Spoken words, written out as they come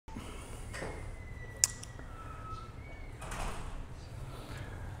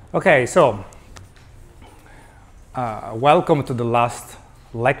Okay, so welcome to the last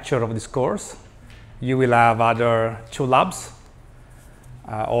lecture of this course. You will have other 2 labs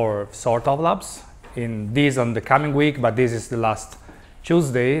or sort of labs in this on the coming week, but this is the last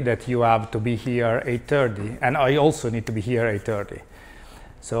Tuesday that you have to be here 8:30, and I also need to be here 8:30.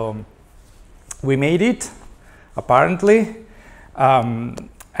 So we made it, apparently,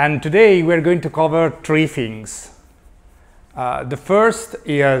 and today we're going to cover 3 things. The first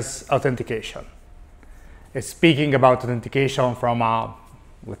is authentication. It's speaking about authentication from a,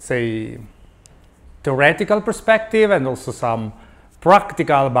 let's say, theoretical perspective and also some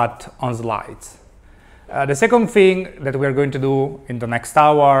practical, but on slides. The second thing that we're going to do in the next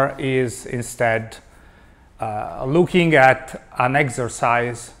hour is instead looking at an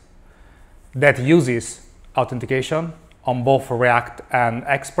exercise that uses authentication on both React and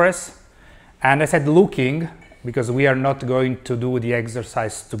Express. And I said looking because we are not going to do the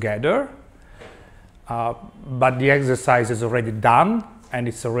exercise together, but the exercise is already done and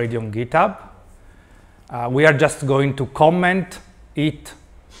it's already on GitHub. We are just going to comment it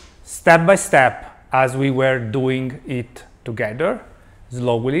step by step as we were doing it together,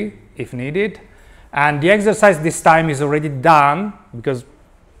 slowly if needed. And the exercise this time is already done because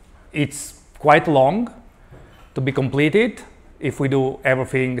it's quite long to be completed if we do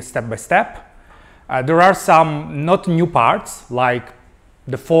everything step by step. There are some not new parts, like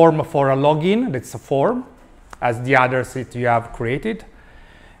the form for a login, that's a form, as the others that you have created.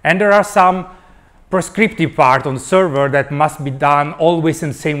 And there are some prescriptive part on the server that must be done always in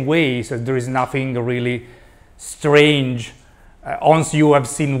the same way, so there is nothing really strange. Once you have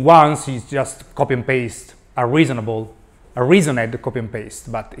seen once, it's just copy and paste, a reasoned copy and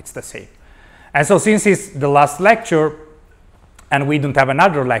paste, but it's the same. And so since it's the last lecture, and we don't have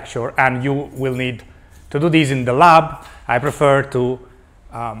another lecture, and you will need to do this in the lab, I prefer to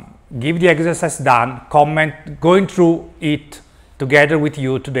give the exercise done, comment, going through it together with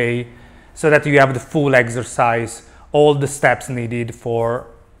you today, so that you have the full exercise, all the steps needed for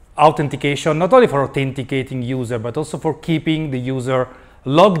authentication, not only for authenticating user, but also for keeping the user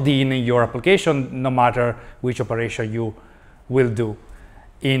logged in your application, no matter which operation you will do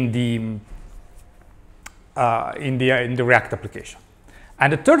in the React application.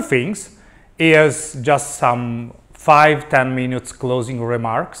 And the third thing is just some 5-10 minutes closing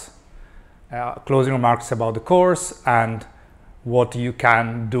remarks about the course and what you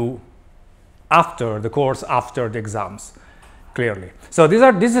can do after the course, after the exams, clearly. So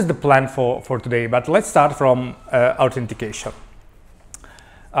this is the plan for today, but let's start from authentication.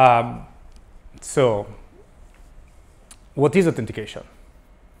 So what is authentication?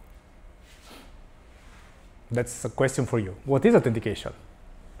 That's a question for you. What is authentication?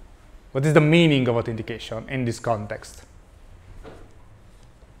 What is the meaning of authentication in this context?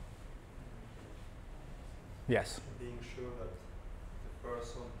 Yes? Being sure that the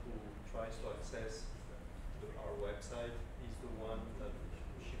person who tries to access our website is the one that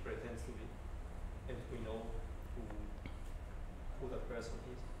she pretends to be, and we know who that person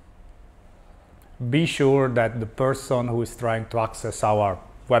is. Be sure that the person who is trying to access our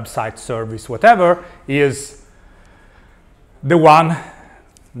website, service, whatever, is the one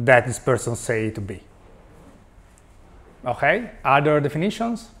that this person say to be. Okay, other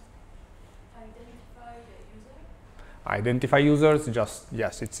definitions? Identify the user. Identify users, just,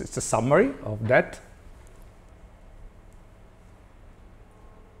 yes, it's a summary of that.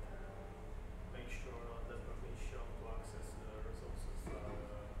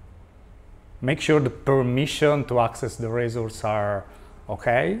 Make sure the permission to access the resources are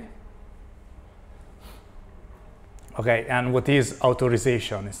okay. Okay, and what is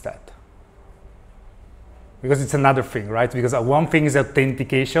authorization instead? Because it's another thing, right? Because one thing is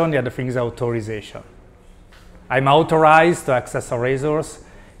authentication, the other thing is authorization. I'm authorized to access a resource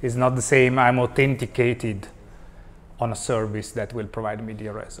is not the same I'm authenticated on a service that will provide me the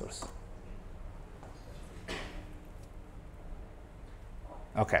resource.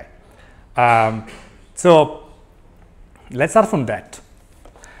 Okay, so let's start from that.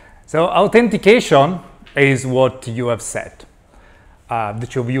 So authentication is what you have said, the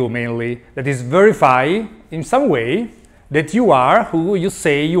 2 of you mainly, that is verify in some way that you are who you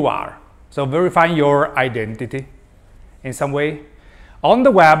say you are. So verifying your identity in some way. On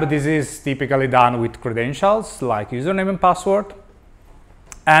the web, this is typically done with credentials like username and password.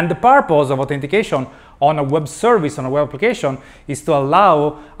 And the purpose of authentication on a web service, on a web application, is to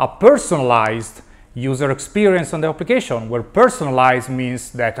allow a personalized user experience on the application, where personalized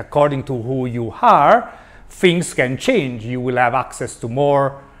means that according to who you are, things can change. You will have access to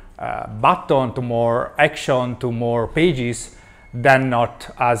more button, to more action, to more pages than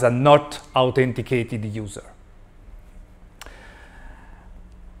not as a not authenticated user.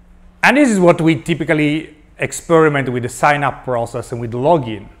 And this is what we typically experiment with the sign-up process and with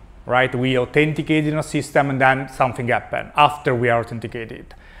login, right? We authenticate in a system and then something happens after we are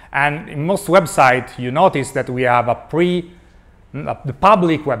authenticated. And in most websites, you notice that we have the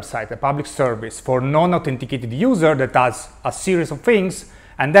public website, a public service for non-authenticated user that does a series of things,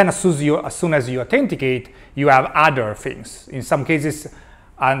 and then as soon as you authenticate, you have other things. In some cases,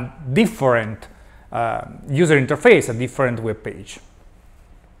 a different user interface, a different web page.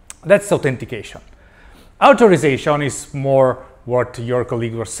 That's authentication. Authorization is more what your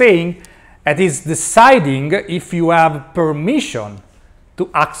colleague was saying. It is deciding if you have permission to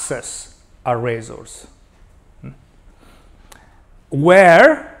access a resource,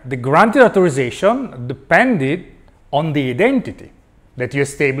 where the granted authorization depended on the identity that you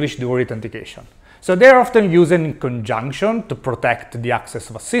established during authentication. So they're often used in conjunction to protect the access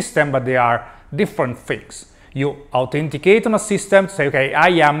of a system, but they are different things. You authenticate on a system to say, okay, I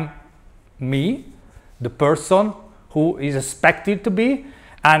am me, the person who is expected to be,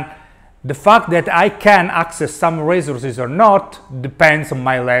 and the fact that I can access some resources or not depends on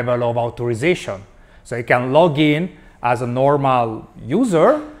my level of authorization. So I can log in as a normal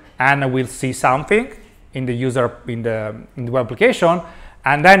user and I will see something in the web application,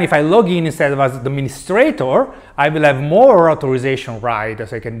 and then if I log in instead of as the administrator, I will have more authorization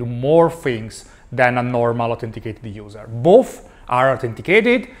rights, so I can do more things than a normal authenticated user. Both are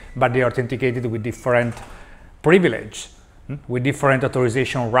authenticated, but they are authenticated with different privilege, with different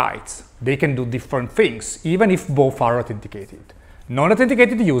authorization rights. They can do different things, even if both are authenticated.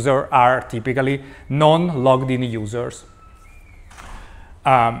 Non-authenticated users are typically non-logged in users.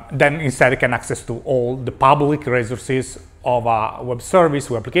 Then instead can access to all the public resources of a web service,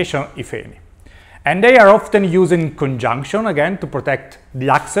 web application, if any. And they are often used in conjunction, again, to protect the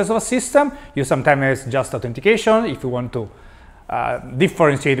access of a system. You sometimes have just authentication if you want to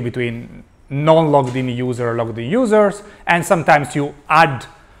differentiate between non-logged in user or logged in users, and sometimes you add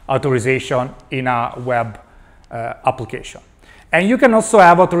authorization in a web application. And you can also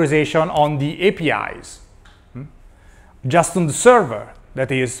have authorization on the APIs, just on the server. That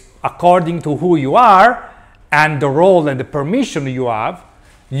is, according to who you are and the role and the permission you have,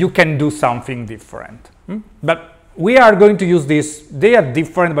 you can do something different. But we are going to use this. They are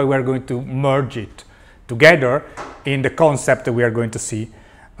different, but we are going to merge it together in the concept that we are going to see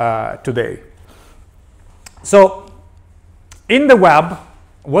today. So in the web,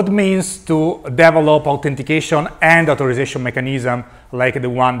 what means to develop authentication and authorization mechanism like the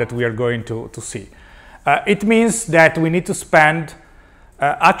one that we are going to see? It means that we need to spend,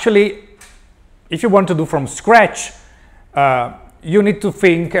 actually, if you want to do from scratch, you need to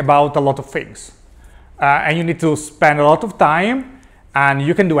think about a lot of things. And you need to spend a lot of time, and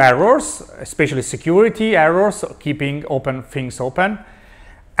you can do errors, especially security errors, keeping things open.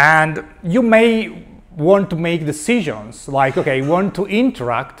 And you may want to make decisions like, okay, I want to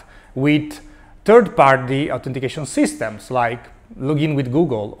interact with third-party authentication systems, like login with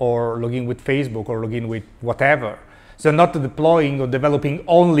Google or login with Facebook or login with whatever. So not deploying or developing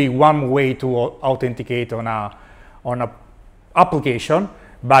only one way to authenticate on a application,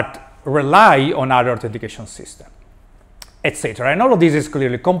 but rely on other authentication system, etc. And all of this is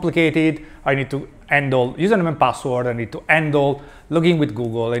clearly complicated. I need to handle username and password. I need to handle login with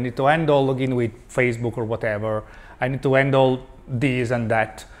Google. I need to handle login with Facebook or whatever. I need to handle this and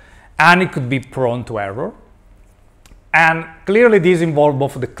that. And it could be prone to error. And clearly this involves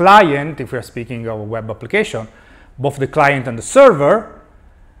both the client, if we're speaking of a web application, both the client and the server,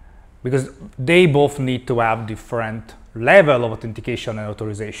 because they both need to have different level of authentication and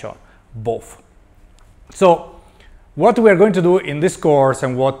authorization, both. So what we are going to do in this course,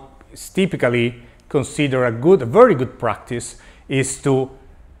 and what is typically considered a very good practice, is to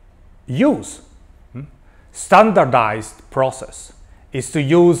use standardized process, is to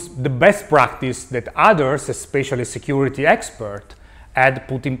use the best practice that others, especially security experts, had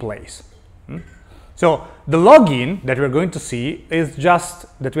put in place. So the login that we're going to see is just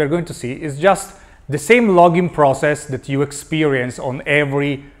the same login process that you experience on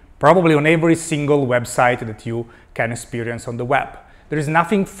probably on every single website that you can experience on the web. There is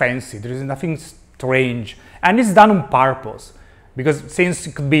nothing fancy, there is nothing strange, and it's done on purpose, because since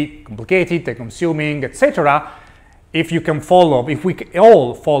it could be complicated, time-consuming, etc., if we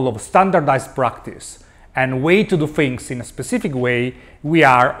all follow standardized practice and way to do things in a specific way, we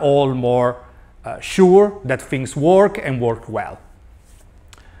are all more sure that things work and work well.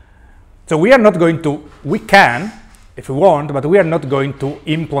 So we can, if we want, but we are not going to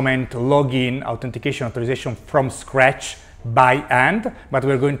implement login authentication authorization from scratch by hand, but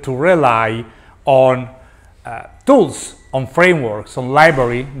we're going to rely on tools, on frameworks, on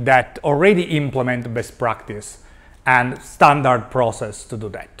library that already implement best practice and standard process to do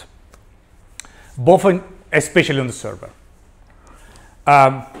that, especially on the server.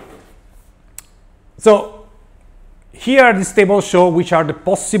 So here this table shows which are the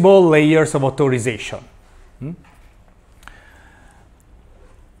possible layers of authorization.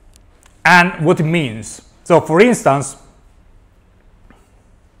 And what it means. So for instance,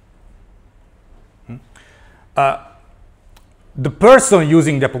 the person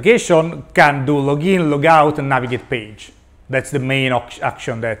using the application can do login, logout, and navigate page. That's the main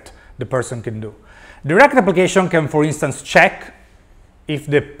action that the person can do. The React application can, for instance, check if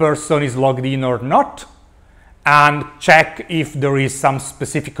the person is logged in or not, and check if there is some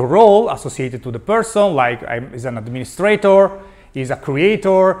specific role associated to the person, like is an administrator, is a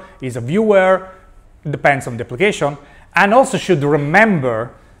creator, is a viewer, depends on the application, and also should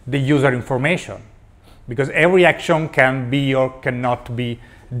remember the user information, because every action can be or cannot be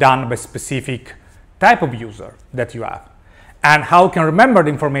done by specific type of user that you have. And how can remember the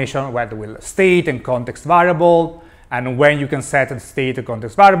information? Well, with state and context variable, and when you can set the state and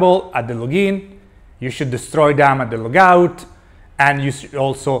context variable at the login, you should destroy them at the logout, and you should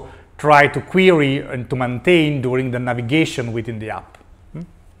also try to query and to maintain during the navigation within the app.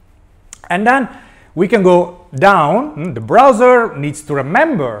 And then we can go down. The browser needs to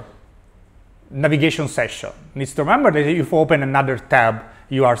remember navigation session, needs to remember that if you open another tab,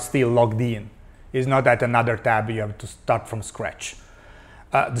 you are still logged in. It's not that another tab you have to start from scratch.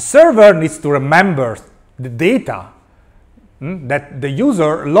 The server needs to remember the data that the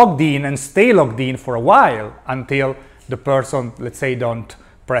user logged in and stay logged in for a while until the person, let's say, don't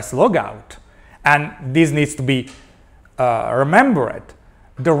press logout. And this needs to be remembered.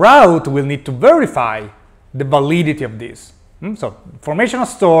 The route will need to verify the validity of this. So information are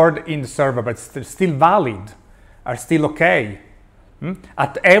stored in the server, but still valid, are still okay.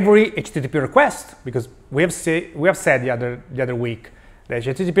 At every HTTP request, because we have said the other week, the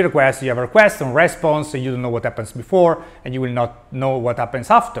HTTP request, you have a request and response, so you don't know what happens before, and you will not know what happens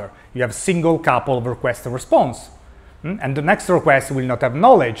after. You have a single couple of request and response. And the next request will not have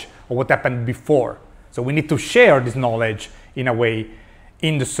knowledge of what happened before. So we need to share this knowledge in a way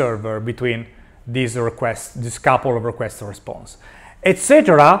in the server between these requests, this couple of request and response,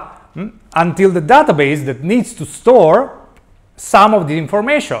 etc., until the database that needs to store some of the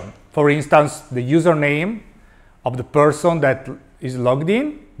information. For instance, the username of the person that is logged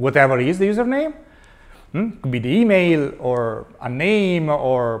in, whatever is the username, could be the email or a name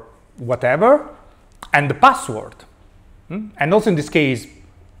or whatever, and the password. And also in this case,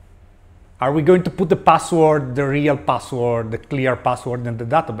 are we going to put the password, the real password, the clear password in the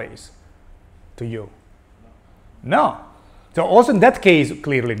database to you? No. So also in that case,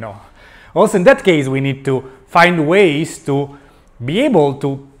 clearly no. Also in that case, we need to find ways to be able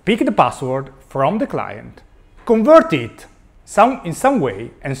to pick the password from the client, convert it in some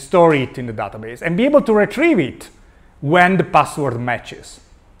way, and store it in the database, and be able to retrieve it when the password matches.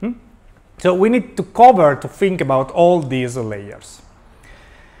 So we need to think about all these layers.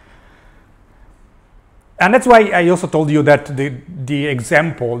 And that's why I also told you that the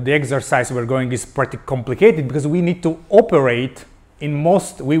exercise we're going is pretty complicated, because we need to operate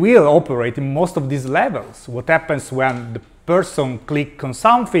we will operate in most of these levels. What happens when the person clicks on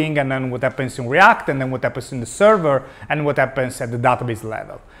something, and then what happens in React, and then what happens in the server, and what happens at the database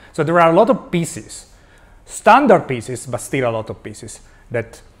level. So there are a lot of pieces, standard pieces, but still a lot of pieces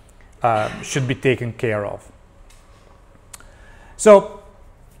that should be taken care of. So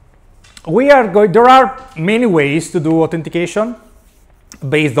there are many ways to do authentication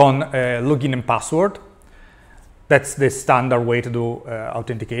based on login and password. That's the standard way to do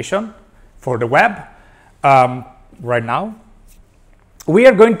authentication for the web right now. We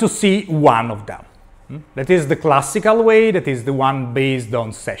are going to see one of them. That is the classical way, that is the one based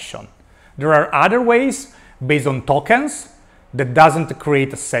on session. There are other ways based on tokens that doesn't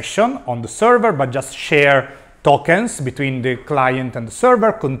create a session on the server, but just share tokens between the client and the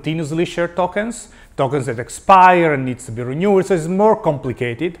server, continuously share tokens that expire and needs to be renewed. So it's more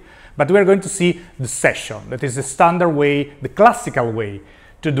complicated, but we're going to see the session. That is the standard way, the classical way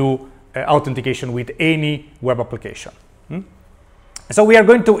to do authentication with any web application. So we are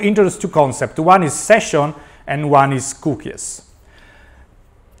going to introduce two concepts. One is session and one is cookies.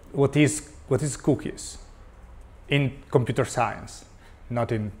 What is cookies? In computer science,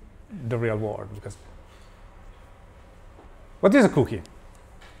 not in the real world. Because what is a cookie?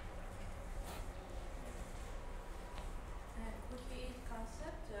 Cookie is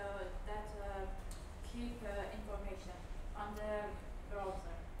concept that keep information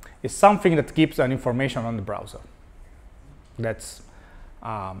is something that keeps an information on the browser. That's The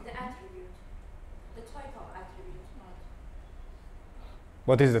attribute, the type of attribute, not.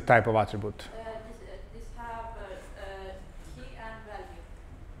 what is the type of attribute? This have key and value.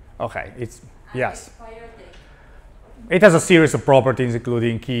 Okay, it's And yes. expired date. It has a series of properties,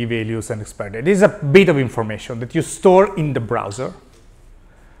 including key values and expiry date. It is a bit of information that you store in the browser.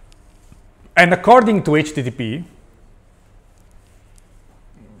 And according to HTTP,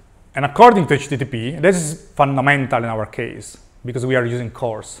 this is fundamental in our case, because we are using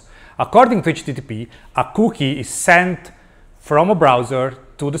CORS. According to HTTP, a cookie is sent from a browser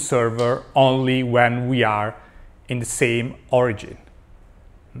to the server only when we are in the same origin,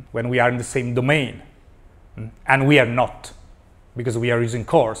 when we are in the same domain. And we are not, because we are using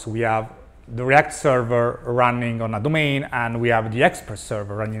CORS. We have the React server running on a domain, and we have the Express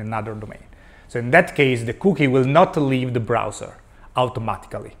server running in another domain. So in that case, the cookie will not leave the browser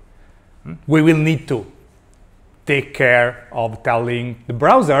automatically. We will need to take care of telling the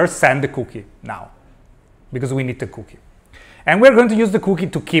browser, send the cookie now, because we need the cookie. And we're going to use the cookie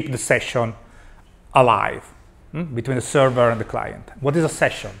to keep the session alive between the server and the client. What is a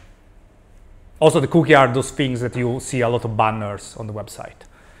session? Also, the cookie are those things that you see a lot of banners on the website.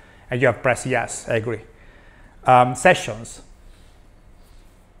 And you have press yes, I agree. Sessions.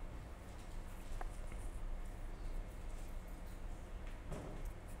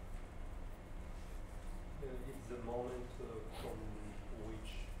 It's the moment from which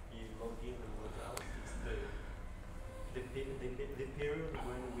you log in and log out. It's the period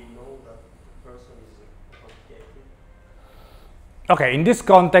when we know that the person is authenticated. Okay, in this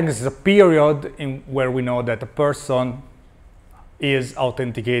context, it's a period in where we know that a person is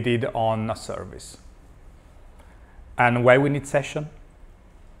authenticated on a service. And why we need session?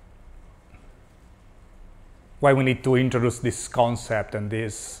 Why we need to introduce this concept and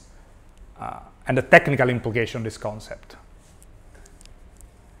this and the technical implication of this concept?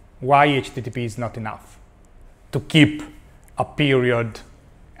 Why HTTP is not enough to keep a period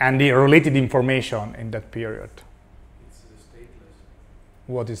and the related information in that period? It's stateless.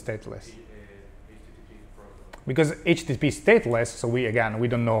 What is stateless? HTTP protocol. Because HTTP is stateless, so we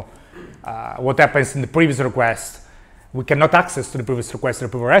don't know what happens in the previous request. We cannot access to the previous request or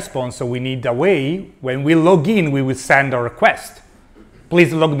previous response, so we need a way, when we log in, we will send a request.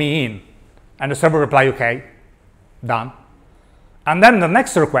 Please log me in. And the server reply, okay, done. And then the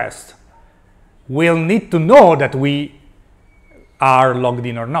next request will need to know that we are logged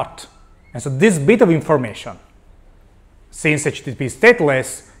in or not. And so this bit of information, since HTTP is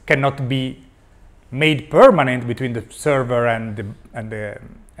stateless, cannot be made permanent between the server and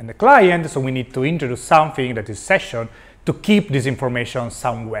the client, so we need to introduce something that is session to keep this information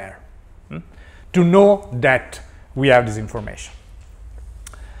somewhere, to know that we have this information.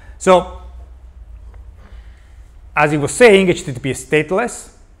 So, as he was saying, HTTP is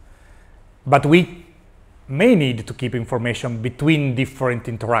stateless, but we may need to keep information between different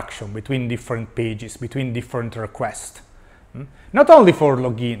interactions, between different pages, between different requests. Not only for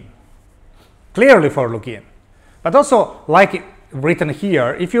login, clearly for login, but also, like written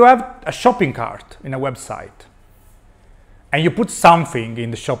here, if you have a shopping cart in a website and you put something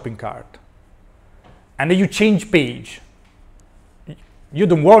in the shopping cart and then you change page, you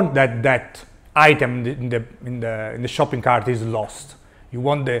don't want that item in the shopping cart is lost. You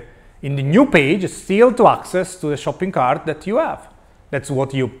want in the new page still to access to the shopping cart that you have. That's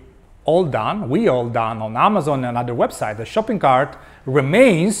what we all done on Amazon and other websites. The shopping cart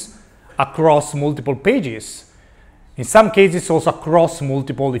remains across multiple pages. In some cases, also across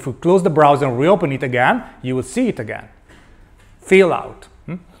multiple. If you close the browser and reopen it again, you will see it again. Fill out.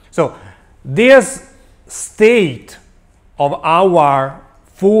 So this state of our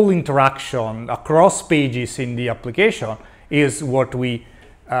full interaction across pages in the application is what we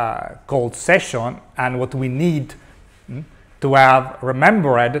call session, and what we need to have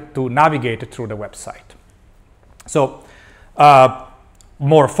remembered to navigate through the website. So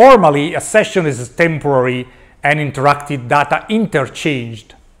more formally, a session is a temporary and interactive data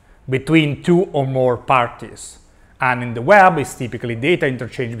interchanged between two or more parties. And in the web, it's typically data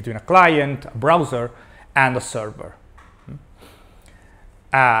interchange between a client, a browser, and a server.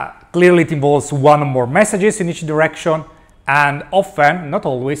 Clearly, it involves one or more messages in each direction, and often, not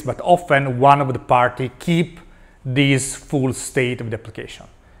always, but often one of the parties keep this full state of the application.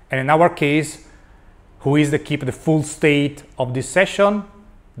 And in our case, who is the keep the full state of this session?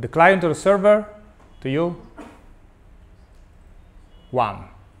 The client or the server? To you? One.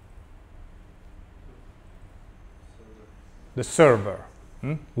 The server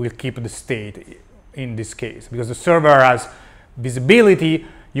will keep the state in this case, because the server has visibility.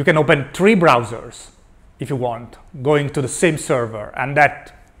 you can open 3 browsers if you want, going to the same server, and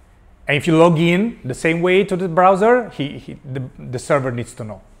if you log in the same way to the browser, the server needs to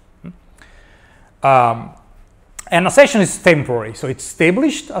know. And a session is temporary, so it's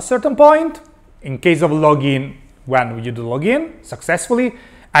established at a certain point in case of login when you do login successfully,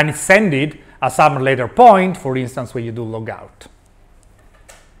 and it's ended at some later point, for instance, when you do logout.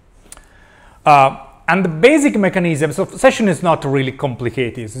 And the basic mechanism, so session is not really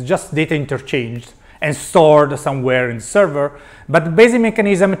complicated, it's just data interchanged and stored somewhere in the server, but the basic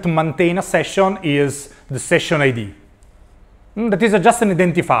mechanism to maintain a session is the session ID. That is just an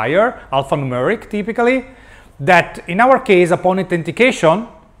identifier, alphanumeric typically, that in our case, upon authentication,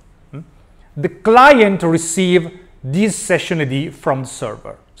 the client receives this session ID from the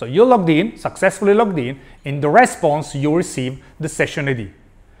server. So you logged in, successfully logged in the response you receive the session ID.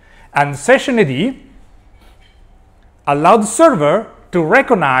 And session ID allows the server to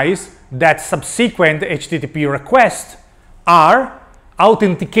recognize that subsequent HTTP requests are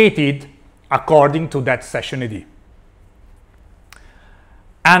authenticated according to that session ID.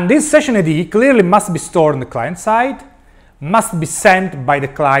 And this session ID clearly must be stored on the client side, must be sent by the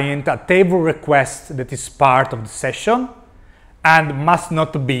client at every request that is part of the session, and must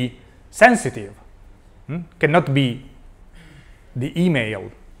not be sensitive. Cannot be the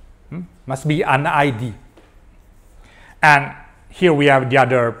email. Must be an ID. And here we have the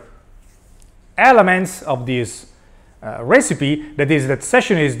other elements of this recipe, that is that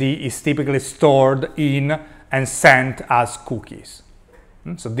session ID is typically stored in and sent as cookies.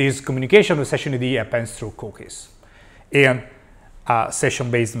 So this communication with session ID happens through cookies in a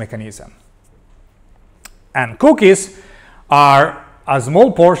session-based mechanism. And cookies are a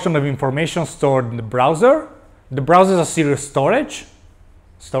small portion of information stored in the browser. The browser is a series of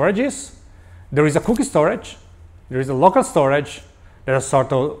storages. There is a cookie storage, there is a local storage, there's a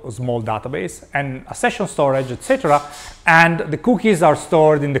sort of a small database, and a session storage, etc. And the cookies are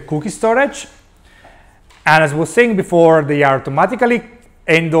stored in the cookie storage. And as I was saying before, they are automatically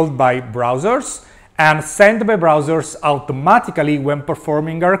handled by browsers and sent by browsers automatically when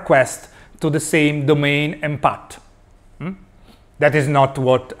performing a request to the same domain and path. That is not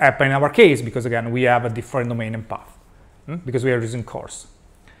what happened in our case, because again, we have a different domain and path, because we are using CORS.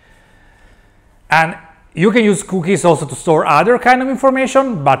 And you can use cookies also to store other kind of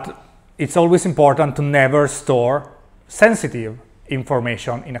information, but it's always important to never store sensitive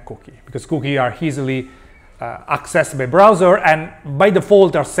information in a cookie, because cookies are easily accessed by browser and by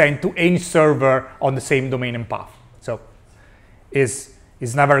default are sent to any server on the same domain and path. So it's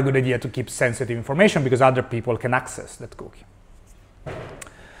never a good idea to keep sensitive information because other people can access that cookie.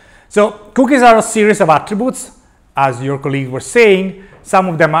 So cookies are a series of attributes, as your colleagues were saying. Some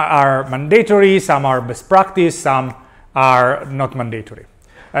of them are mandatory, some are best practice, some are not mandatory.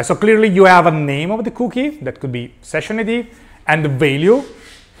 So clearly you have a name of the cookie, that could be session ID, and the value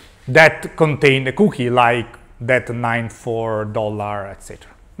that contain the cookie, like that $94,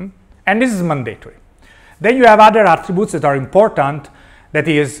 etc. And this is mandatory. Then you have other attributes that are important, that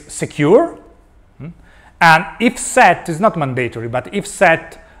is secure. And if set is not mandatory, but if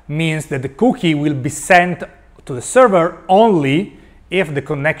set means that the cookie will be sent to the server only if the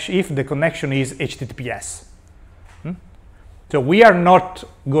connection is HTTPS. So we are not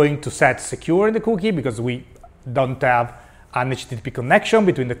going to set secure in the cookie because we don't have an HTTP connection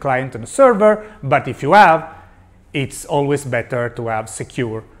between the client and the server, but if you have, it's always better to have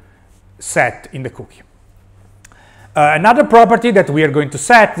secure set in the cookie. Another property that we are going to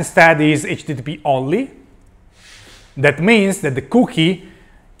set instead is HTTP only. That means that the cookie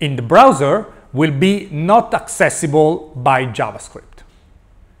in the browser will be not accessible by JavaScript.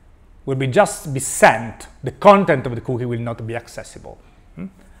 Will be just be sent. The content of the cookie will not be accessible,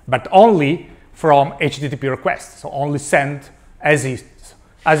 but only from HTTP requests. So only sent as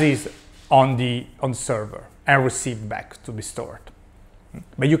is on the server and received back to be stored.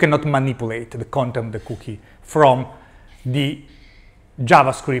 But you cannot manipulate the content of the cookie from the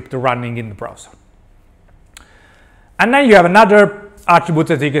JavaScript running in the browser. And then you have another attribute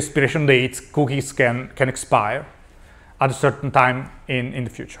that is expiration dates. Cookies can expire at a certain time in the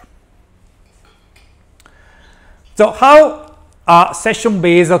future. So how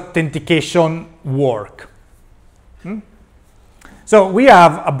session-based authentication work? So we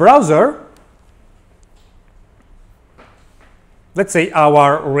have a browser, let's say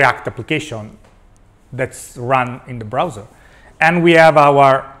our React application that's run in the browser, and we have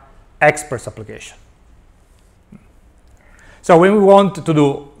our Express application. So when we want to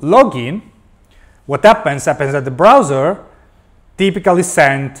do login, what happens that the browser typically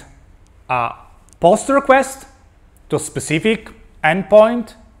sends a post request to a specific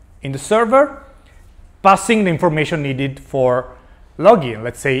endpoint in the server, passing the information needed for login,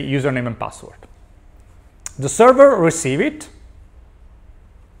 let's say username and password. The server receives it,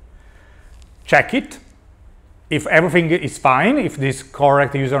 check it. If everything is fine, if this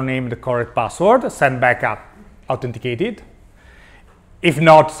correct username, the correct password, send back up authenticated. If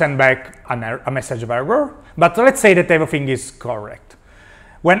not, send back a message of error. But let's say that everything is correct.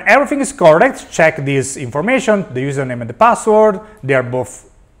 When everything is correct, check this information, the username and the password, they are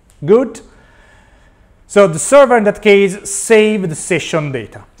both good. So the server in that case save the session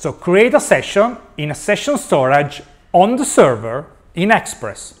data. So create a session in a session storage on the server in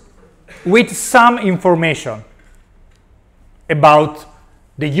Express with some information about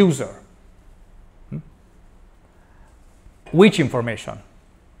the user. Which information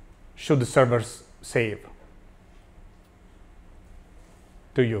should the servers save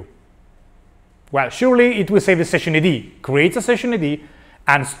to you? Well, surely it will save the session ID, creates a session ID,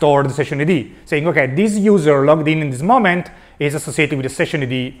 and store the session ID, saying, okay, this user logged in this moment is associated with the session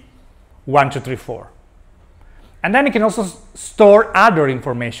ID 1234. And then it can also store other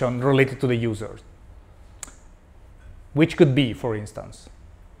information related to the user, which could be, for instance,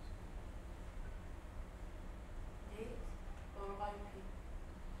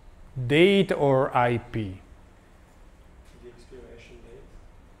 date or IP. The expiration date.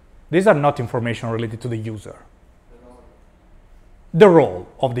 These are not information related to the user. The role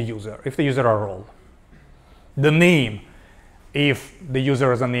of the user, if the user has a role. The name, if the user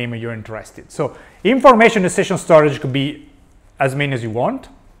has a name and you're interested. So information in the session storage could be as many as you want.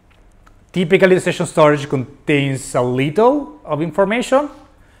 Typically, the session storage contains a little of information,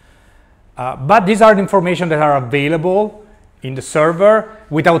 but these are the information that are available in the server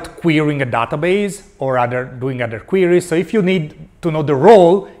without querying a database or doing other queries. So if you need to know the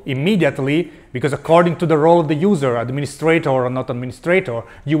role immediately, because according to the role of the user, administrator or not administrator,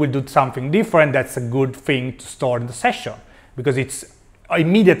 you will do something different, that's a good thing to store in the session because it's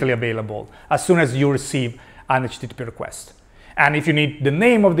immediately available as soon as you receive an HTTP request. And if you need the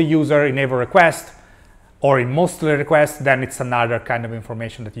name of the user in every request or in most of the requests, then it's another kind of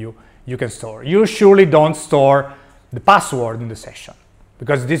information that you can store. You surely don't store the password in the session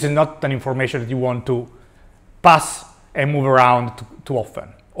because this is not an information that you want to pass and move around too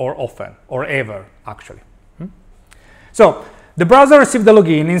often or ever actually. So the browser received the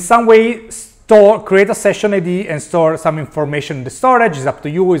login, in some way create a session ID and store some information in the storage. Is up to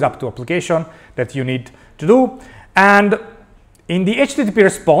you, is up to application that you need to do. And in the HTTP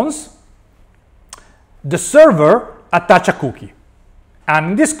response, the server attach a cookie,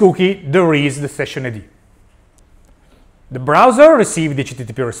 and in this cookie there is the session ID. The browser received the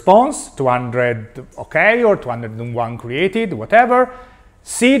HTTP response, 200 OK or 201 created, whatever.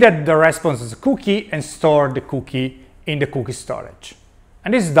 See that the response is a cookie and store the cookie in the cookie storage.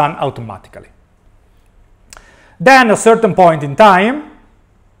 And this is done automatically. Then at a certain point in time,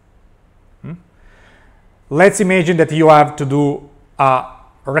 let's imagine that you have to do a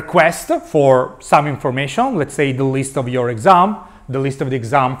request for some information, let's say the list of your exam, the list of the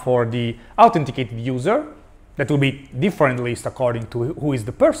exam for the authenticated user. That will be different list according to who is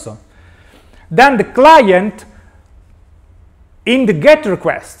the person. Then the client in the GET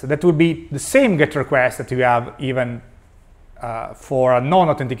request, that will be the same GET request that you have even for a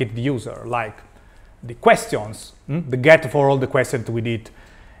non-authenticated user, like the questions, the GET for all the questions we did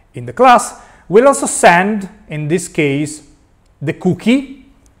in the class, will also send, in this case, the cookie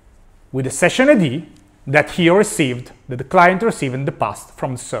with the session ID that he received, that the client received in the past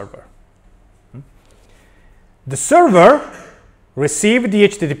from the server. The server received the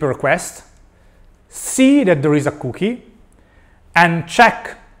HTTP request, see that there is a cookie, and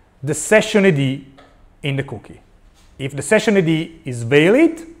check the session ID in the cookie. If the session ID is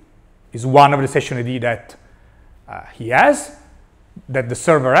valid, is one of the session ID that he has, that the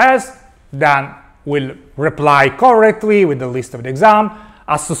server has, then will reply correctly with the list of the exam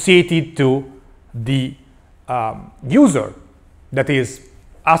associated to the user that is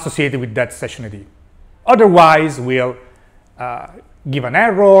associated with that session ID. Otherwise, we'll give an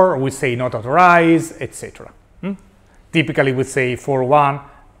error, we say not authorized, etc. Typically, we say 401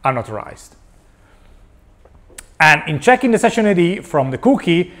 unauthorized. And in checking the session ID from the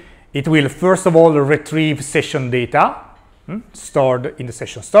cookie, it will first of all retrieve session data stored in the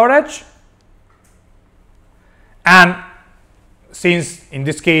session storage. And since in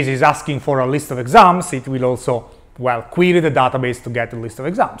this case it's asking for a list of exams, it will also, well, query the database to get a list of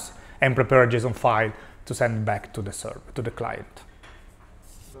exams and prepare a JSON file to send back to the server, to the client.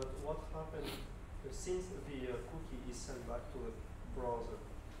 But what happens since the cookie is sent back to the browser?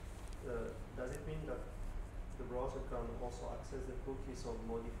 Does it mean that the browser can also access the cookies or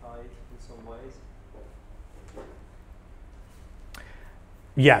modify it in some ways?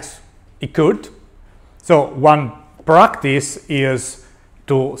 Yes, it could. So one practice is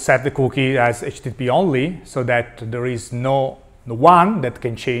to set the cookie as HTTP only so that there is no one that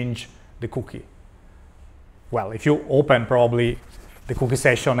can change the cookie. Well, if you open probably the cookie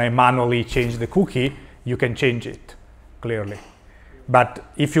session and manually change the cookie, you can change it clearly. But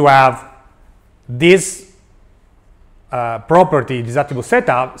if you have this property, this attribute set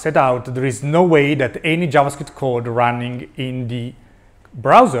out, there is no way that any JavaScript code running in the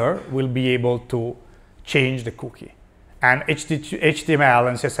browser will be able to change the cookie. And HTML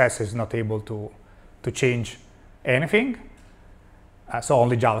and CSS is not able to change anything. So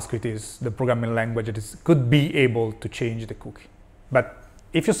only JavaScript is the programming language that could be able to change the cookie. But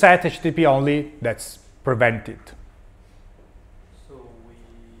if you set HTTP only, that's prevented. So we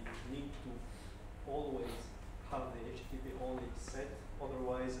need to always have the HTTP only set,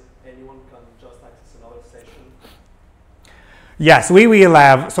 otherwise anyone can just access another session. Yes, we will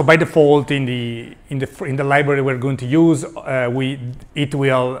have. So by default, in the library we're going to use, it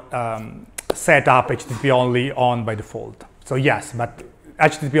will set up HTTP only on by default. So yes, but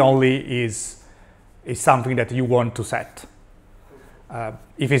HTTP only is something that you want to set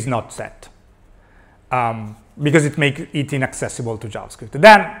if it's not set, because it makes it inaccessible to JavaScript.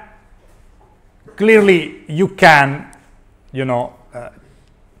 Then clearly you can,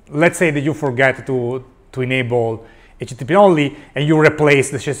 let's say that you forget to enable HTTP only and you replace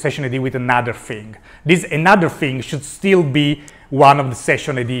the session ID with another thing. This another thing should still be one of the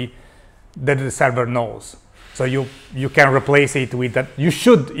session ID that the server knows. So you can replace it with that. You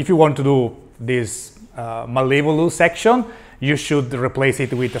should, if you want to do this malleable section, you should replace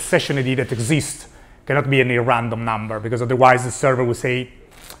it with a session ID that exists. Cannot be any random number, because otherwise the server will say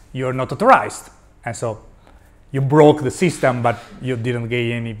you're not authorized. And so you broke the system, but you didn't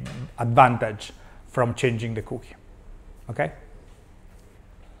gain any advantage from changing the cookie. Okay?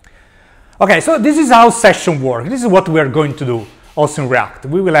 Okay, so this is how session works. This is what we are going to do also in React.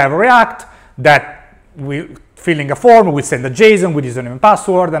 We will have a React that will filling a form, we send a JSON with username and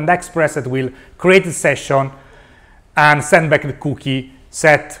password, and Express that will create a session and send back the cookie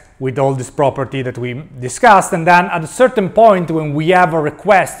set with all this property that we discussed. And then at a certain point, when we have a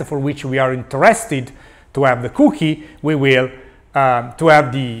request for which we are interested to have the cookie, we will, to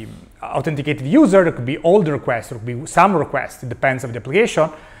have the authenticated user, there could be all the requests, there could be some requests, it depends on the application,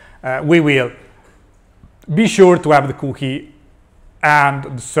 we will be sure to have the cookie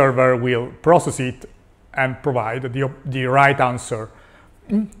and the server will process it and provide the right answer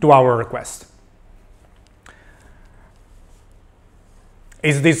to our request.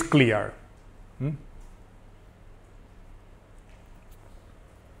 Is this clear?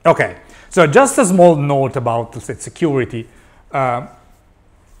 Okay, so just a small note about security.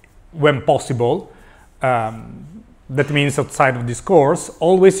 When possible, that means outside of this course,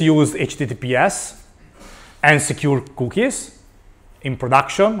 always use HTTPS and secure cookies. In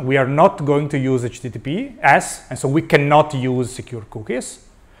production, we are not going to use HTTPS, and so we cannot use secure cookies.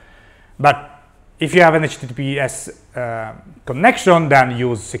 But if you have an HTTPS connection, then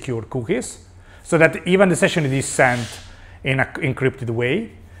use secure cookies, so that even the session is sent in an encrypted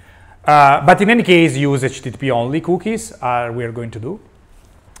way. But in any case, use HTTP only cookies, we are going to do.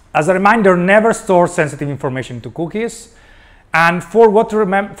 As a reminder, never store sensitive information to cookies. And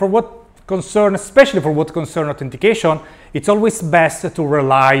especially for what concerns authentication, it's always best to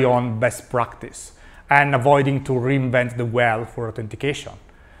rely on best practice and avoiding to reinvent the well for authentication.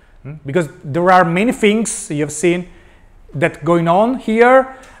 Because there are many things you have seen that going on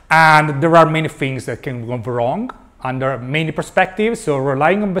here, and there are many things that can go wrong under many perspectives. So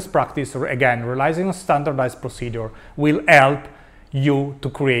relying on best practice, or again, relying on standardized procedure will help you to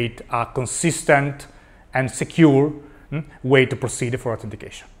create a consistent and secure way to proceed for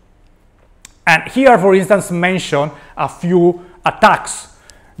authentication. And here, for instance, mention a few attacks,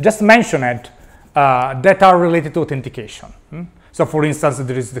 just mention it, that are related to authentication. So for instance,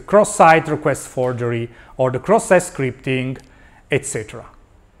 there is the cross-site request forgery or the cross-site scripting, etc.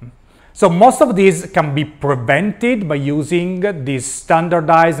 So most of these can be prevented by using this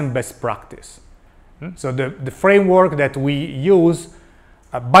standardized and best practice. So the framework that we use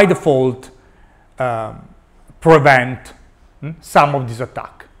by default prevent some of these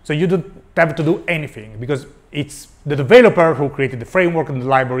attacks. So you don't have to do anything, because it's the developer who created the framework and the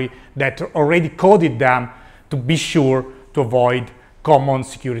library that already coded them to be sure to avoid common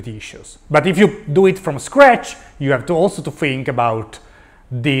security issues. But if you do it from scratch, you have to also to think about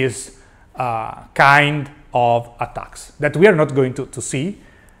these kind of attacks that we are not going to see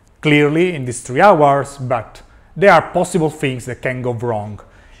clearly in these 3 hours, but there are possible things that can go wrong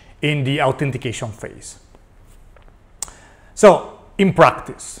in the authentication phase. So, in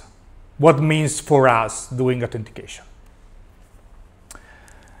practice, what means for us doing authentication?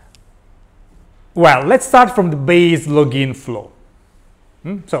 Well, let's start from the base login flow.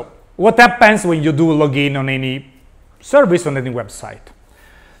 So, what happens when you do login on any service, on any website?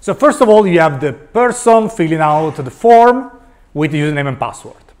 So, first of all, you have the person filling out the form with username and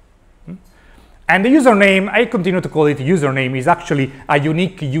password. And the username, I continue to call it username, is actually a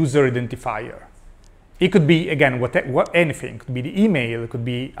unique user identifier. It could be, again, anything. It could be the email, it could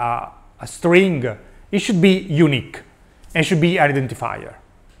be a string. It should be unique and should be an identifier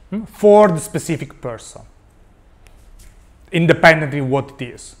for the specific person, independently of what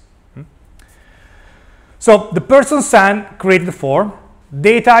it is. So the person created the form.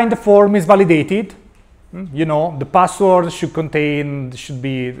 Data in the form is validated. You know, the password should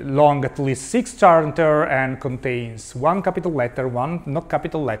be long, at least 6 characters, and contains 1 capital letter, 1 not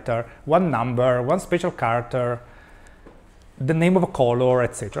capital letter, 1 number, 1 special character, the name of a color,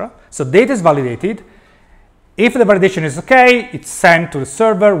 etc. So data is validated. If the validation is okay, it's sent to the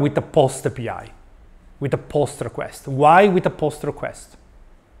server with a POST API, with a POST request. Why with a POST request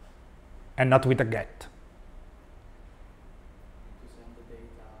and not with a GET?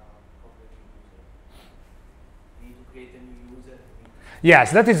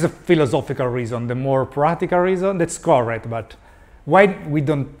 Yes, that is a philosophical reason. The more practical reason, that's correct. But why we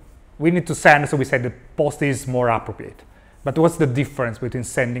need to send, so we said the POST is more appropriate. But what's the difference between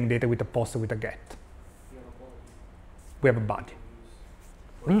sending data with a POST and with a GET? We have a body.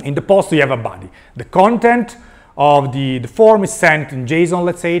 In the POST, you have a body. The content of the form is sent in JSON,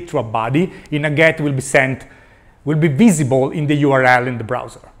 let's say, to a body. In a GET, will be visible in the URL in the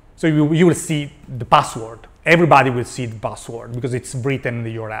browser. So you will see the password. Everybody will see the password because it's written in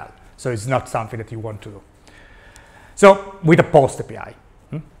the URL. So it's not something that you want to do. So with a POST API.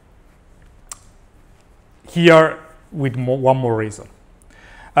 Here with one more reason.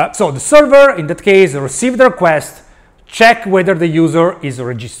 So the server, in that case, received the request, check whether the user is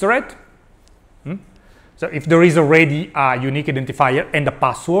registered. So if there is already a unique identifier and a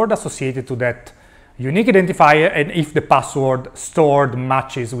password associated to that unique identifier, and if the password stored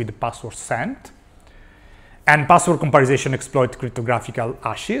matches with the password sent. And password comparison exploit cryptographic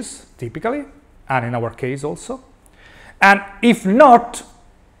hashes, typically, and in our case also. And if not,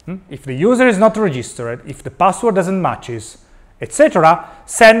 if the user is not registered, if the password doesn't matches, etc.,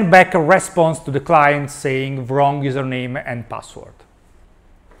 send back a response to the client saying wrong username and password.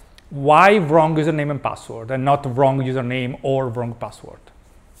 Why wrong username and password and not wrong username or wrong password?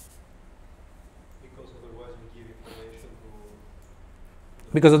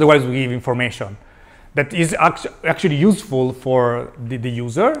 Because otherwise we give information that is actually useful for the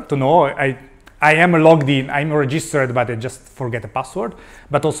user to know I am logged in, I'm registered, but I just forget a password.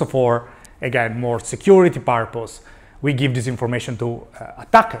 But also for, again, more security purpose, we give this information to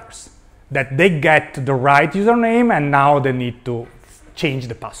attackers that they get the right username and now they need to change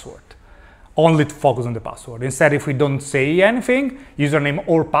the password. Only to focus on the password. Instead, if we don't say anything, username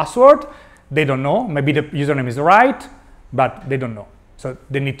or password, they don't know. Maybe the username is right, but they don't know. So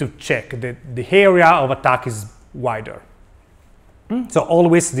they need to check that the area of attack is wider. So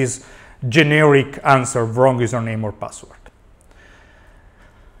always this generic answer, wrong username or password.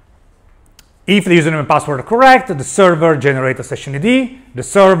 If the username and password are correct, the server generates a session ID. The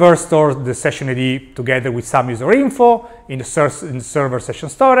server stores the session ID together with some user info in the server session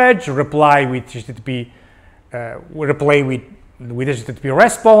storage, reply with HTTP, with HTTP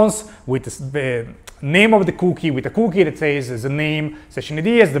response, with the name of the cookie, with a cookie that says as a name, session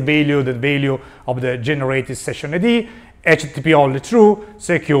ID, as the value of the generated session ID, HTTP only true,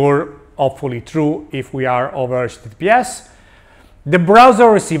 secure, hopefully true if we are over HTTPS. The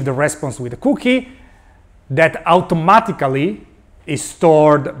browser receives the response with a cookie that automatically is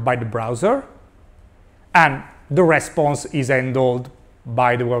stored by the browser, and the response is handled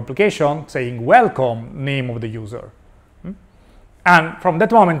by the web application saying welcome, name of the user. And from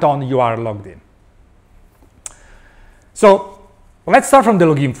that moment on, you are logged in. So let's start from the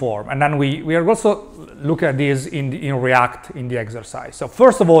login form, and then we are also looking at this in React in the exercise. So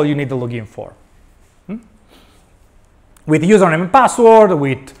first of all, you need the login form. With username and password,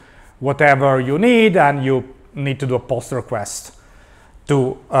 with whatever you need, and you need to do a POST request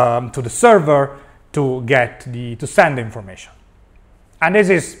to the server to send the information. And this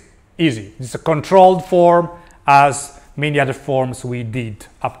is easy. It's a controlled form as many other forms we did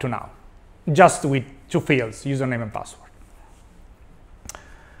up to now, just with 2 fields, username and password.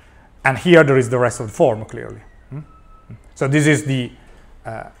 And here there is the rest of the form, clearly. So this is the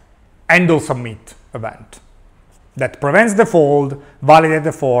handle submit event. that prevents the fold, validate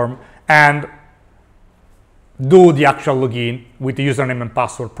the form, and do the actual login with the username and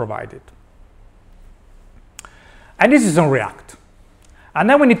password provided. And this is on React. And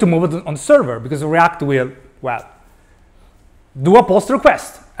then we need to move it on server, because React will, well, do a post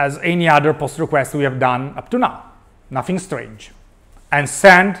request as any other post request we have done up to now. Nothing strange. And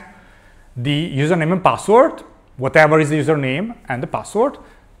send the username and password, whatever is the username and the password,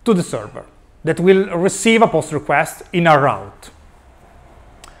 to the server that will receive a post request in a route.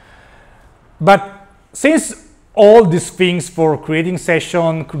 But since all these things for creating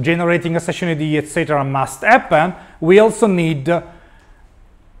session, generating a session ID, etc. must happen, we also need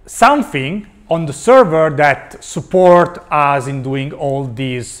something on the server that support us in doing all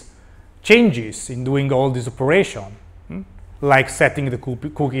these changes, in doing all these operations, like setting the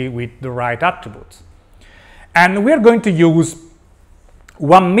cookie with the right attributes. And we are going to use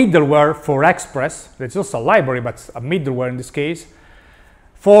one middleware for Express, that's also a library, but a middleware in this case,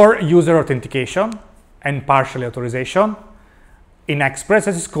 for user authentication and partial authorization in Express.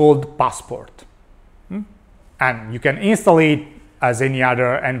 This is called Passport. And you can install it as any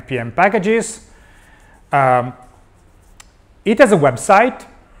other NPM packages. It has a website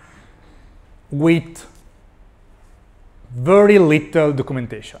with very little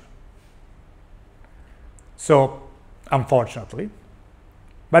documentation. So, unfortunately,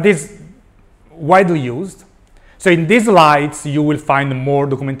 but it's widely used. So in these slides, you will find more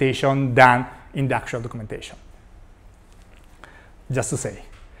documentation than in the actual documentation. Just to say.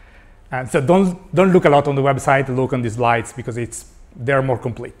 And so don't look a lot on the website, look on these slides, because they're more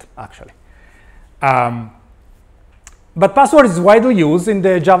complete, actually. But Passport is widely used in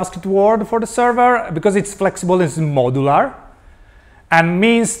the JavaScript world for the server because it's flexible and it's modular. And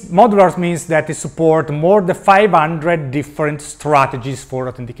modular means that it supports more than 500 different strategies for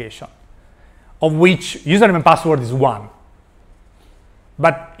authentication, of which username and password is one.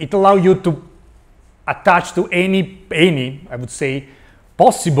 But it allows you to attach to any, I would say,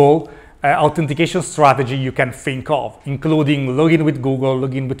 possible authentication strategy you can think of, including login with Google,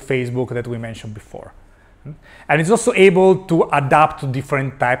 login with Facebook that we mentioned before. And it's also able to adapt to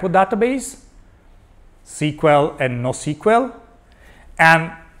different type of database, SQL and NoSQL,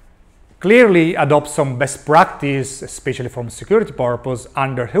 and clearly adopt some best practice, especially from security purpose,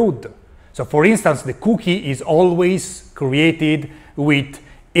 under hood. So for instance, the cookie is always created with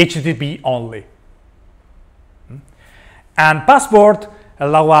HTTP only. And Passport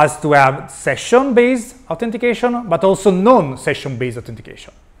allow us to have session-based authentication, but also non-session-based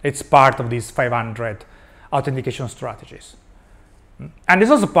authentication. It's part of these 500 authentication strategies. And it's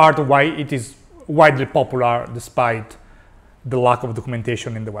also part of why it is widely popular despite the lack of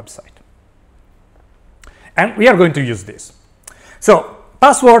documentation in the website. And we are going to use this. So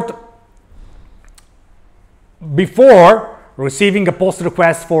Passport, before receiving a post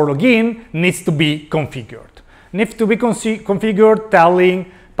request for login, needs to be configured. Needs to be configured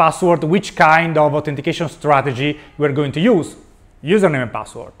telling Passport which kind of authentication strategy we're going to use. Username and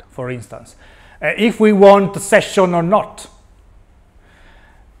password, for instance. If we want a session or not.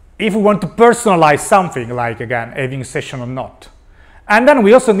 If we want to personalize something, like again, having a session or not. And then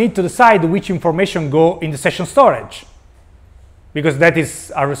we also need to decide which information go in the session storage, because that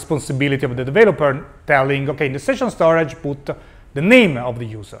is a responsibility of the developer, telling, okay, in the session storage, put the name of the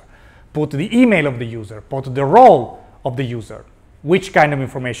user, put the email of the user, put the role of the user, which kind of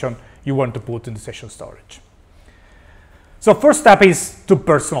information you want to put in the session storage. So first step is to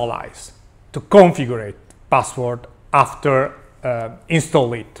personalize, to configure Passport after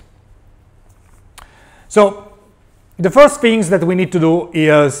install it. So the first things that we need to do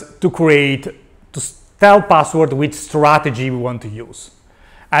is to tell Passport which strategy we want to use.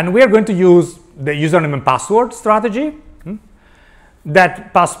 And we are going to use the username and password strategy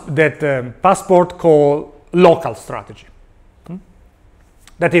that Passport call local strategy.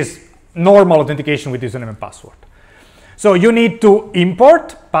 That is normal authentication with username and password. So you need to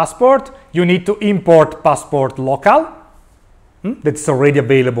import Passport, you need to import Passport local, that's already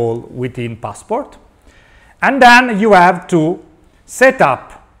available within Passport. And then you have to set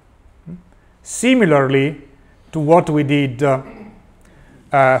up, similarly to what we did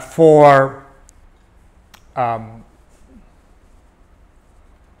for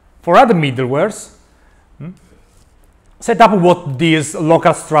other middlewares, set up what this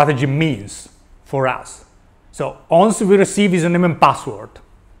local strategy means for us. So once we receive username and password,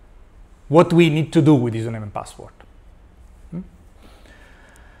 what we need to do with username and password.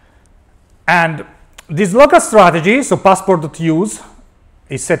 And this local strategy, so Passport.use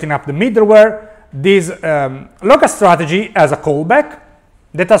is setting up the middleware. This local strategy has a callback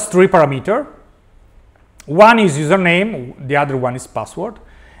that has 3 parameters. One is username, the other one is password,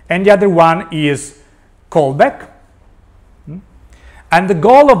 and the other one is callback. And the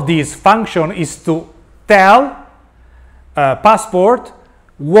goal of this function is to tell Passport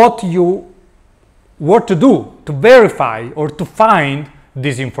what to do to verify or to find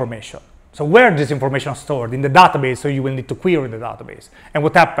this information. So where this information is stored in the database, so you will need to query the database. And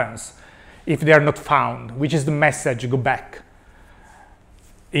what happens if they are not found, which is the message go back,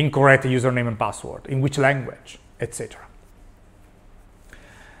 incorrect username and password, in which language, etc.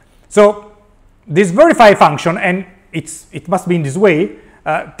 So this verify function, and it must be in this way,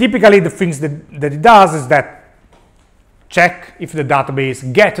 typically the things that it does is that check if the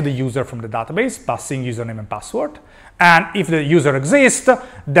database get the user from the database, passing username and password, and if the user exists,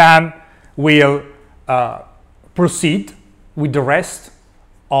 then we'll proceed with the rest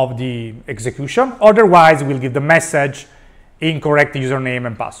of the execution. Otherwise, we'll give the message incorrect username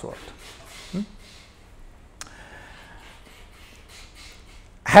and password.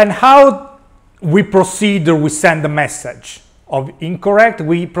 And how we proceed or we send the message of incorrect?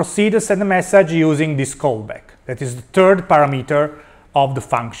 We proceed to send the message using this callback. That is the third parameter of the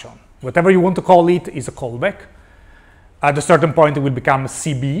function. Whatever you want to call it is a callback. At a certain point, it will become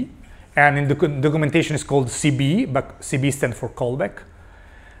CB, and in the documentation is called CB, but CB stands for callback.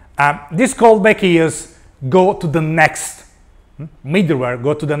 This callback is go to the next middleware,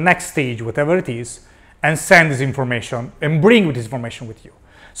 go to the next stage, whatever it is, and send this information and bring this information with you.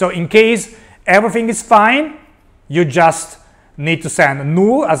 So in case everything is fine, you just need to send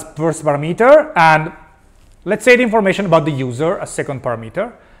null as first parameter, and let's say the information about the user as second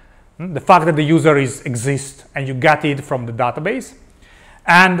parameter, the fact that the user exists and you got it from the database.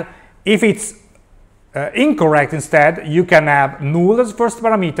 And if it's incorrect instead, you can have null as first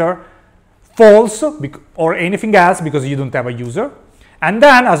parameter, false or anything else because you don't have a user. And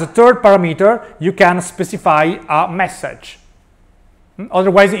then as a third parameter, you can specify a message.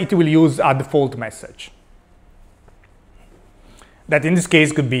 Otherwise, it will use a default message. That in this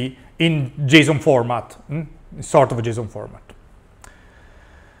case could be in JSON format, sort of a JSON format.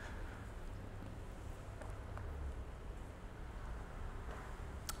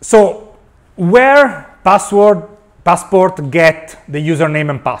 So where Passport get the username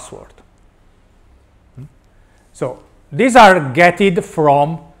and password? So these are getted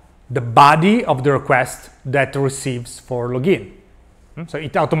from the body of the request that receives for login. So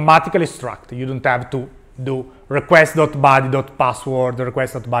it automatically extracts. You don't have to do request.body.password,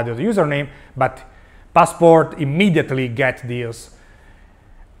 request.body.username, but Passport immediately get this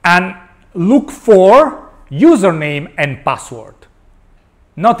and look for username and password,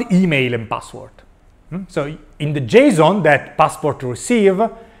 not email and password. So in the JSON that Passport receive,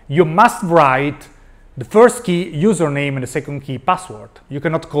 you must write the first key username and the second key password. You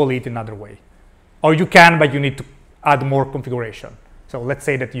cannot call it another way. Or you can, but you need to add more configuration. So let's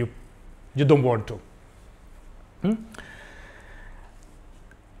say that you don't want to.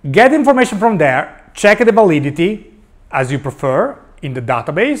 Get information from there, check the validity as you prefer in the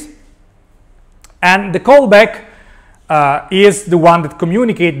database, and the callback is the one that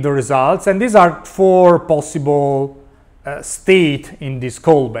communicates the results, and these are four possible states in this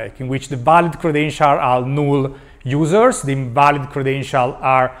callback, in which the valid credentials are null users, the invalid credentials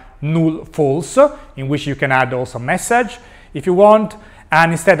are null false, in which you can add also a message if you want,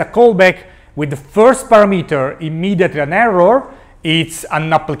 and instead a callback with the first parameter immediately an error, it's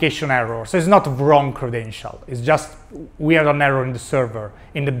an application error. So it's not wrong credential, it's just we have an error in the server,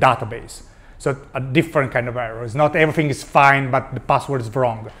 in the database. So a different kind of error. It's not everything is fine, but the password is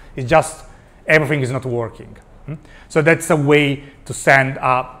wrong. It's just everything is not working. So that's a way to send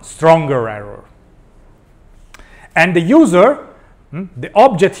a stronger error. And the user, the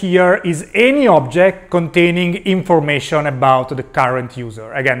object here is any object containing information about the current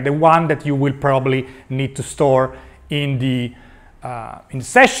user. Again, the one that you will probably need to store in the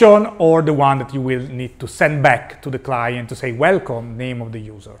session, or the one that you will need to send back to the client to say welcome, name of the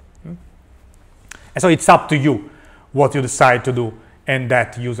user. And so it's up to you what you decide to do in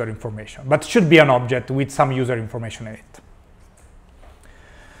that user information. But it should be an object with some user information in it.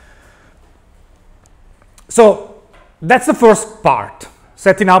 So that's the first part,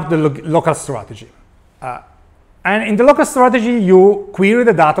 setting up the local strategy. And in the local strategy, you query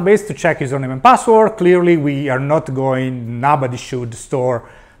the database to check username and password. Clearly, we are not going, nobody should store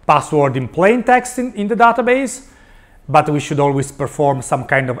password in plain text in the database, but we should always perform some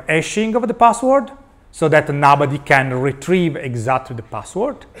kind of hashing of the password so that nobody can retrieve exactly the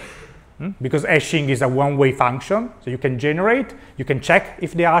password. Because hashing is a one-way function, so you can generate, you can check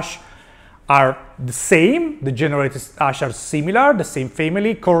if the hash are the same, the generated hash are similar, the same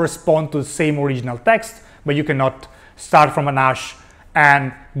family, correspond to the same original text, but you cannot start from an hash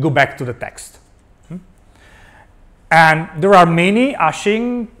and go back to the text. And there are many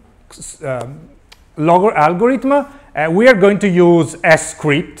hashing algorithms. We are going to use a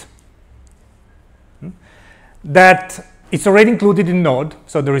script that it's already included in Node,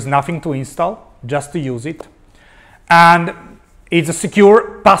 so there is nothing to install, just to use it. And it's a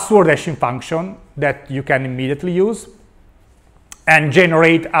secure password hashing function that you can immediately use and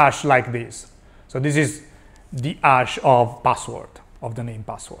generate hash like this. So this is the hash of password, of the name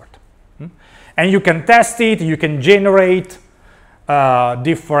password. And you can test it, you can generate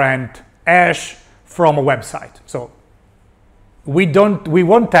different hash from a website. So we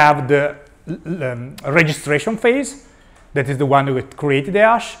won't have the registration phase, that is the one that created the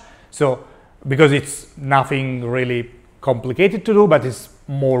hash. So because it's nothing really complicated to do, but it's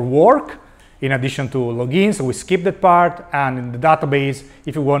more work in addition to logins, so we skip that part. And in the database,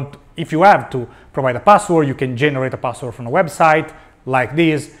 if you have to provide a password, you can generate a password from a website like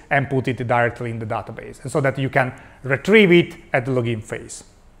this and put it directly in the database, and so that you can retrieve it at the login phase.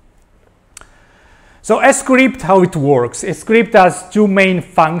 So a script, how it works? A script has two main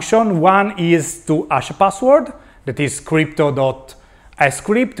functions. One is to hash a password, that is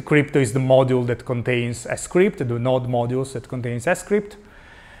crypto.ascript. Crypto is the module that contains a script, the node modules that contains a script,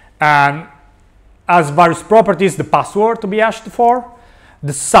 and has various properties: the password to be hashed for,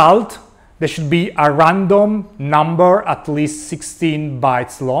 the salt, there should be a random number at least 16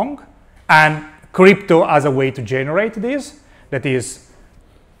 bytes long, and crypto as a way to generate this, that is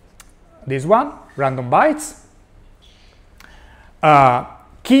this one, random bytes.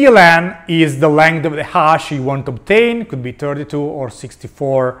 Key-length is the length of the hash you want to obtain, could be 32 or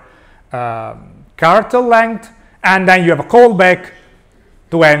 64 character length, and then you have a callback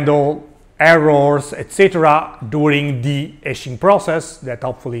to handle errors, etc. during the hashing process, that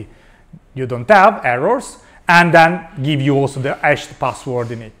hopefully you don't have errors, and then give you also the hashed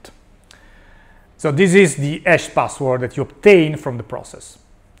password in it. So this is the hashed password that you obtain from the process,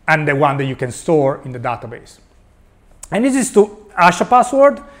 and the one that you can store in the database. And this is to hash a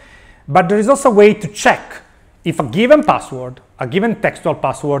password, but there is also a way to check if a given password, a given textual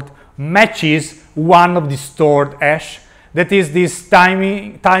password, matches one of the stored hash. That is this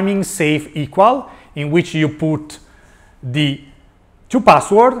timing safe equal, in which you put the two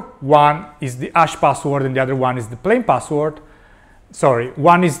passwords. One is the hash password and the other one is the plain password. Sorry,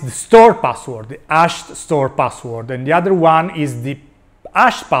 one is the stored password, the hashed stored password, and the other one is the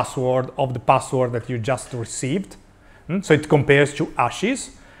hash password of the password that you just received. So it compares two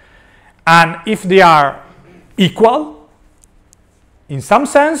hashes. And if they are equal, in some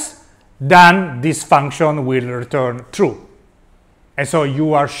sense, then this function will return true. And so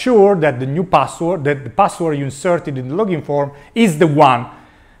you are sure that the new password, that the password you inserted in the login form is the one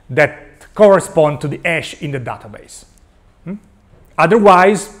that corresponds to the hash in the database.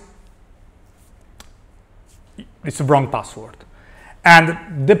 Otherwise, it's a wrong password.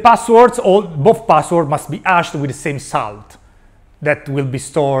 And the passwords, both passwords must be hashed with the same salt that will be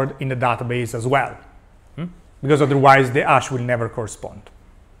stored in the database as well, because otherwise the hash will never correspond.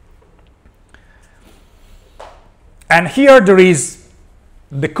 And here there is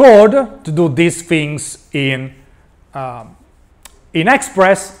the code to do these things in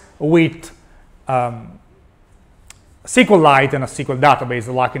Express with SQLite and a SQL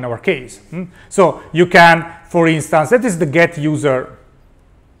database, like in our case. So you can, for instance, that is the get user.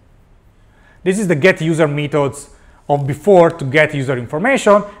 This is the get user methods of before to get user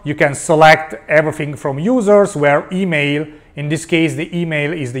information. You can select everything from users, where email, in this case the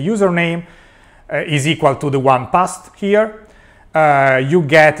email is the username, is equal to the one passed here. You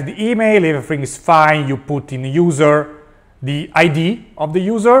get the email, everything is fine, you put in user the ID of the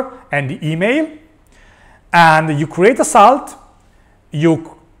user and the email, and you create a salt,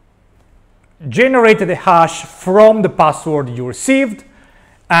 you generate the hash from the password you received,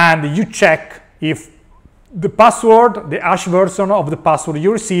 and you check if the password, the hash version of the password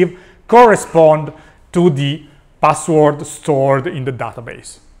you receive, correspond to the password stored in the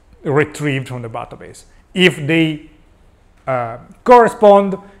database, retrieved from the database. If they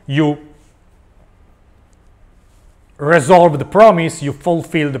correspond, you resolve the promise, you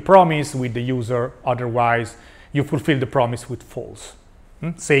fulfill the promise with the user, otherwise you fulfill the promise with false,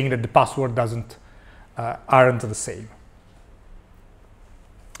 saying that the password aren't the same.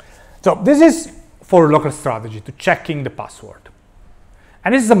 So this is for local strategy, to checking the password.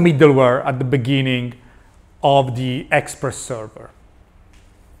 And this is a middleware at the beginning of the Express server.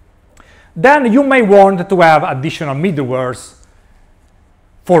 Then you may want to have additional middlewares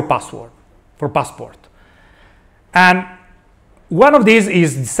for Passport. And One of these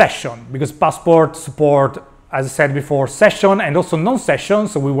is the session, because Passport support, as I said before, session and also non-session,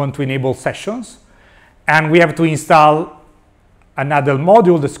 so we want to enable sessions. And we have to install another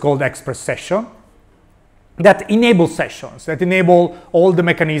module that's called Express Session that enables sessions, that enable all the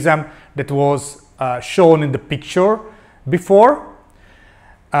mechanism that was shown in the picture before.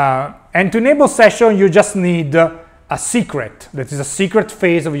 And to enable session, you just need a secret, that is a secret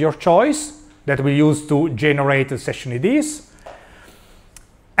phase of your choice that we use to generate the session IDs.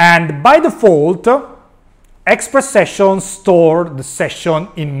 And by default, Express Sessions store the session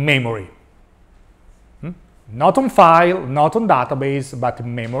in memory. Not on file, not on database, but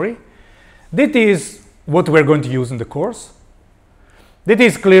in memory. That is what we're going to use in the course. That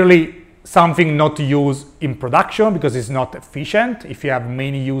is clearly something not to use in production because it's not efficient if you have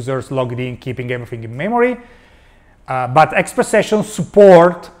many users logged in, keeping everything in memory. But Express Sessions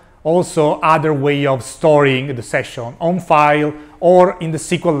support also other way of storing the session on file or in the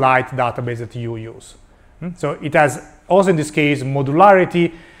SQLite database that you use. So it has also in this case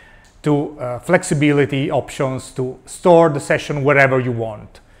modularity to flexibility options to store the session wherever you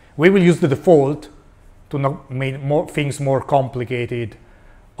want. We will use the default to not make things more complicated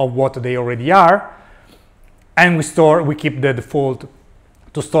of what they already are, and we keep the default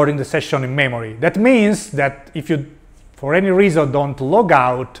to storing the session in memory. That means that if you for any reason don't log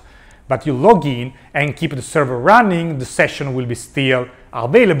out but you log in and keep the server running, the session will be still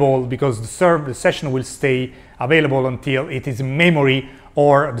available because the session will stay available until it is in memory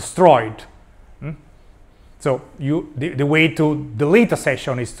or destroyed. So the way to delete a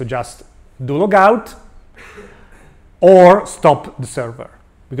session is to just do logout or stop the server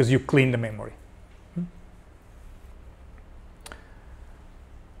because you clean the memory.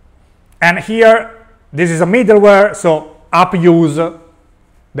 And here, this is a middleware, so app use,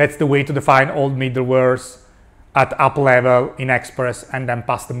 that's the way to define all middlewares at app level in Express and then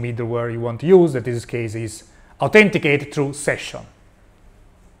pass the middleware you want to use, that in this case is authenticate through session.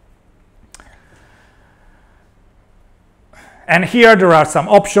 And here there are some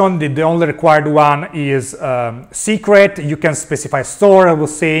options. The only required one is secret. You can specify store. I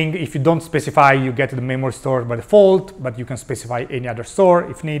was saying if you don't specify, you get the memory store by default, but you can specify any other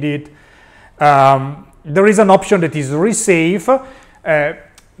store if needed. There is an option that is resave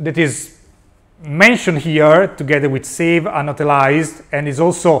that is mentioned here together with save unutilized and is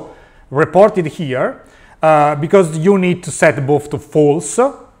also reported here because you need to set both to false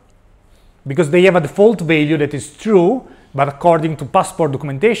because they have a default value that is true, but according to Passport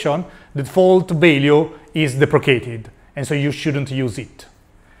documentation, the default value is deprecated, and so you shouldn't use it.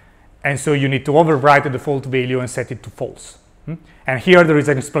 And so you need to overwrite the default value and set it to false. And here there is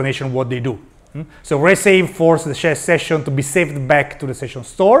an explanation of what they do. So resave forces the shared session to be saved back to the session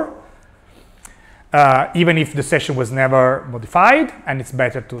store, even if the session was never modified, and it's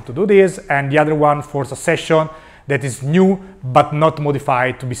better to do this. And the other one forces a session that is new but not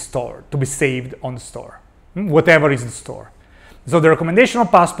modified to be stored, to be saved on the store. Whatever is the store. So the recommendation of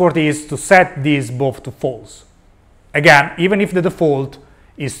Passport is to set these both to false. Again, even if the default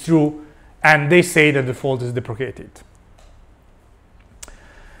is true and they say that the default is deprecated.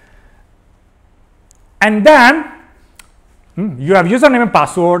 And then you have username and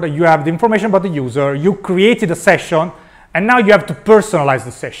password, you have the information about the user, you created a session, and now you have to personalize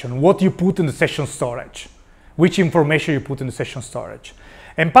the session, what you put in the session storage, which information you put in the session storage.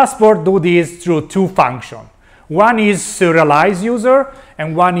 And Passport do this through two functions. One is serialize user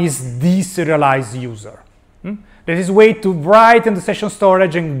and one is deserialize user. That is a way to write in the session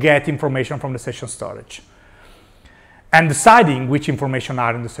storage and get information from the session storage. And deciding which information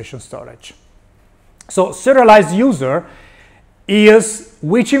are in the session storage. So serialize user is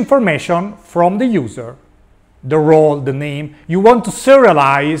which information from the user, the role, the name, you want to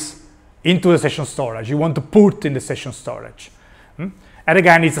serialize into the session storage. You want to put in the session storage. And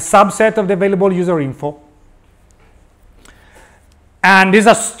again, it's a subset of the available user info. And these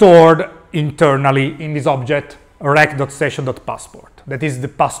are stored internally in this object, rec.session.passport. That is the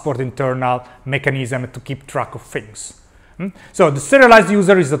Passport internal mechanism to keep track of things. So the serialized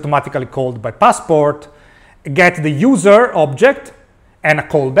user is automatically called by Passport, get the user object and a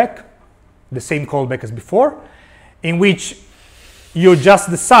callback, the same callback as before, in which you just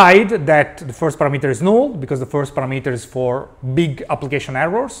decide that the first parameter is null because the first parameter is for big application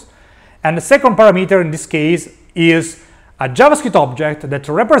errors. And the second parameter in this case is a JavaScript object that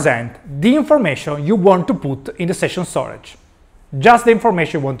represents the information you want to put in the session storage. Just the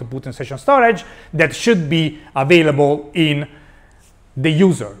information you want to put in session storage that should be available in the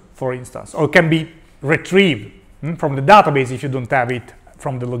user, for instance, or can be retrieved from the database if you don't have it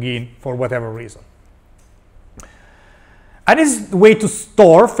from the login for whatever reason. And this is the way to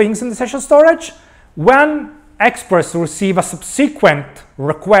store things in the session storage. When Express receive a subsequent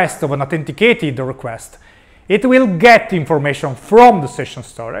request of an authenticated request, it will get information from the session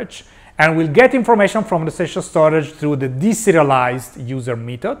storage, and will get information from the session storage through the deserialized user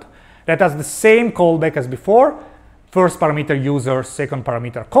method that has the same callback as before. First parameter user, second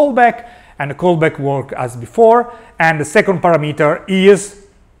parameter callback, and the callback work as before, and the second parameter is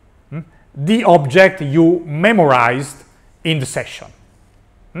the object you memorized in the session.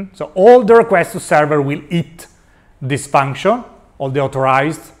 So all the requests to server will hit this function, all the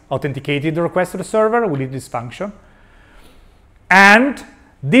authorized, authenticated requests to the server will hit this function. And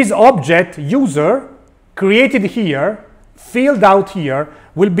this object user created here, filled out here,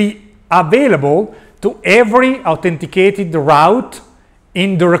 will be available to every authenticated route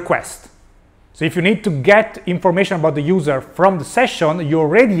in the request. So if you need to get information about the user from the session, you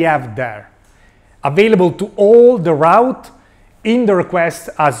already have there, available to all the route in the request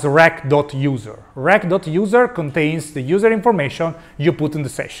as rec.user. Rec.user contains the user information you put in the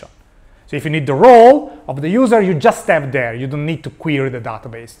session. So if you need the role of the user, you just have there. You don't need to query the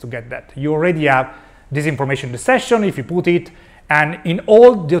database to get that. You already have this information in the session if you put it, and in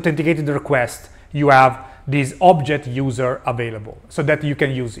all the authenticated requests, you have this object user available so that you can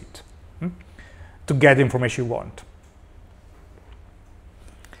use it to get the information you want.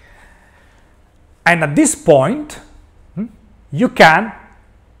 And at this point, you can,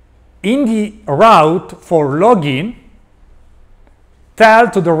 in the route for login,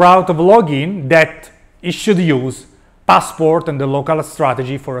 tell to the route of login that it should use Passport and the local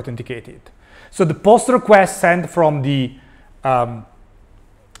strategy for authenticated. So the post request sent from the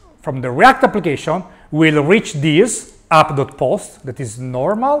React application will reach this app.post, that is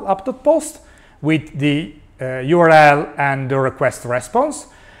normal app.post, with the URL and the request response,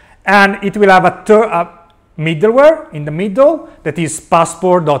 and it will have a middleware in the middle that is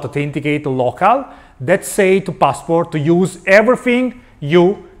passport.authenticate local that say to Passport to use everything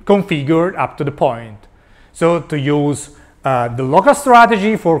you configured up to the point. So to use the local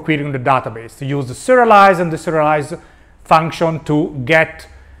strategy for querying the database, to use the serialize and deserialize function to get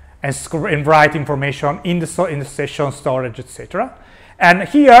and write information in the session storage, etc. And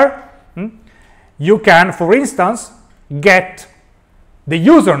here you can, for instance, get the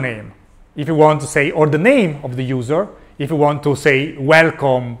username if you want to say, or the name of the user, if you want to say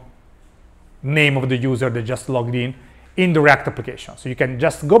welcome name of the user that just logged in the React application. So you can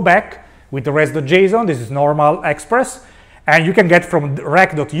just go back with the res.json, this is normal Express, and you can get from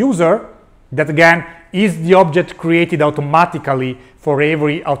rec.user, that again is the object created automatically for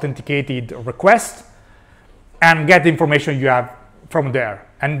every authenticated request, and get the information you have from there.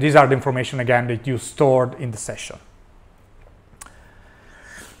 And these are the information again that you stored in the session.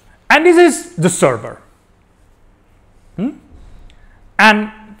 And this is the server.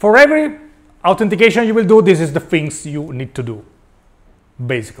 And for every authentication you will do, this is the things you need to do,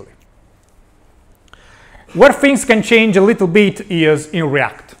 basically. Where things can change a little bit is in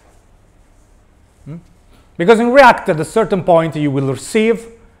React. Because in React, at a certain point, you will receive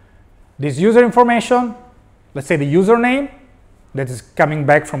this user information, let's say the username, that is coming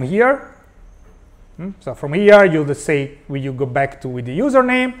back from here. So from here, you'll say, you go back to with the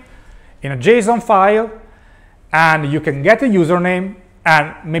username in a JSON file, and you can get a username,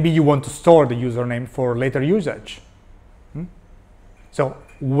 and maybe you want to store the username for later usage. So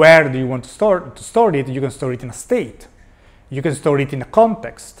where do you want to store it? You can store it in a state. You can store it in a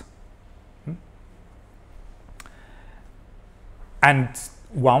context. And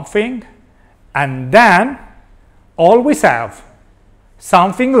one thing, and then always have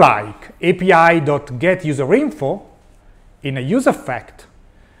something like api.getUserInfo in a use effect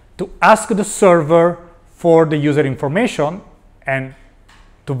to ask the server for the user information and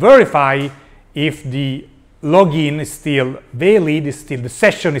to verify if the login is still valid, the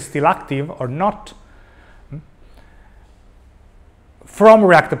session is still active or not, from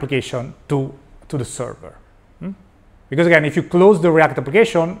React application to the server. Because again, if you close the React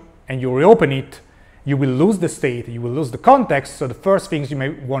application and you reopen it, you will lose the state, you will lose the context. So the first things you may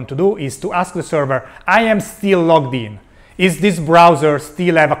want to do is to ask the server, I am still logged in. Is this browser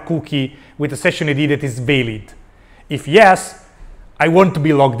still have a cookie with a session ID that is valid? If yes, I want to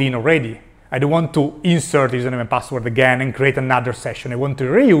be logged in already. I don't want to insert username and password again and create another session. I want to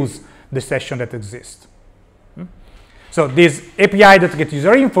reuse the session that exists. So this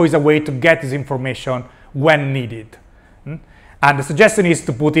api.getUserInfo is a way to get this information when needed. And the suggestion is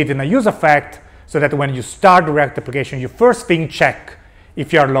to put it in a use effect so that when you start the React application, you first thing check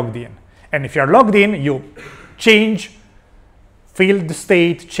if you are logged in. And if you are logged in, you change fill the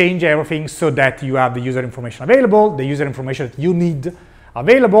state, change everything so that you have the user information available, the user information that you need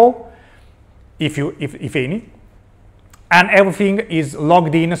available, if any, and everything is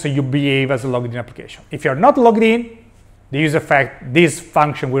logged in, so you behave as a logged in application. If you're not logged in, this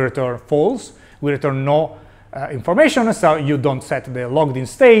function will return false, will return no information, so you don't set the logged in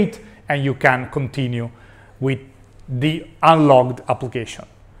state, and you can continue with the unlogged application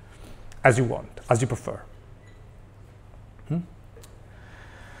as you want, as you prefer.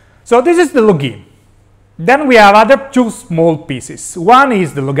 So this is the login. Then we have other two small pieces. One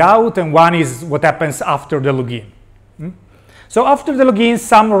is the logout, and one is what happens after the login. So after the login,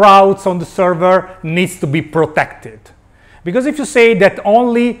 some routes on the server needs to be protected. Because if you say that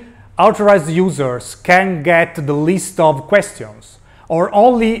only authorized users can get the list of questions, or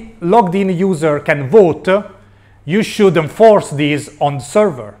only logged in user can vote, you should enforce this on the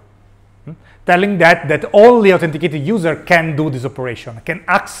server, telling that only authenticated user can do this operation, can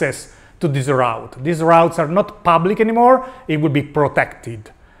access to this route. These routes are not public anymore, it will be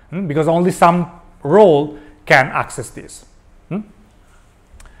protected, because only some role can access this.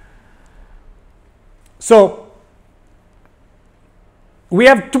 So we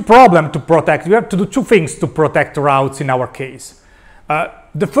have two problems to protect. We have to do two things to protect routes in our case.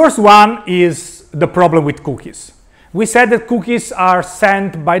 The first one is the problem with cookies. We said that cookies are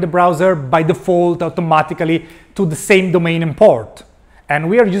sent by the browser by default automatically to the same domain and port. And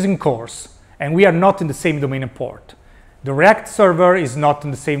we are using CORS, and we are not in the same domain and port. The React server is not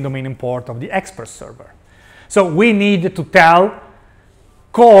in the same domain and port of the Express server. So we need to tell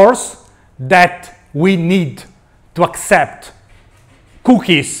CORS that we need to accept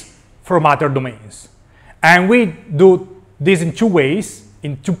cookies from other domains. And we do this in two ways,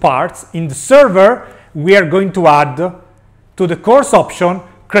 in two parts. In the server, we are going to add to the CORS option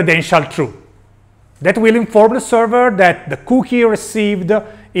credential true. That will inform the server that the cookie received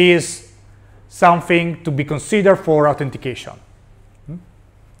is something to be considered for authentication.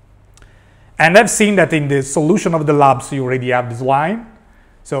 And I've seen that in the solution of the labs, you already have this line.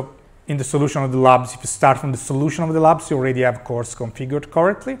 So in the solution of the labs, if you start from the solution of the labs, you already have CORS configured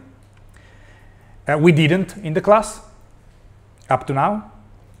correctly. We didn't in the class up to now.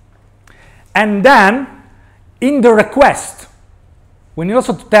 And then in the request, we need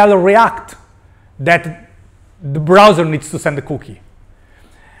also to tell React that the browser needs to send a cookie.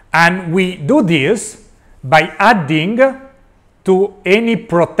 And we do this by adding to any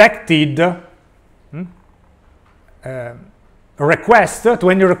protected request, to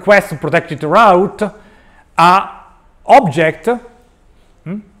any request to protected route, an object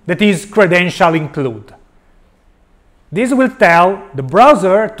that is credential include. This will tell the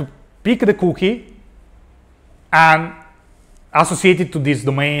browser to pick the cookie and associate it to this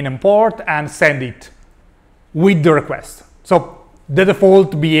domain and port and send it with the request. So the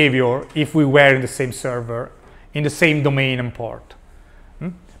default behavior if we were in the same server, in the same domain and port.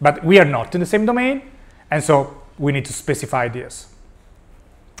 But we are not in the same domain, and so we need to specify this.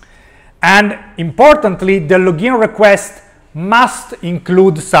 And importantly, the login request must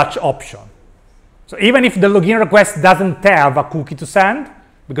include such option. So even if the login request doesn't have a cookie to send,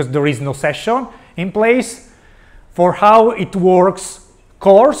 because there is no session in place, for how it works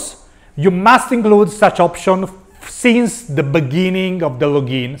CORS, you must include such option since the beginning of the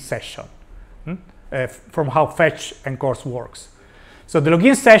login session, from how fetch and CORS works. So the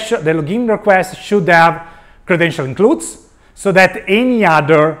login session, the login request should have credential includes, so that any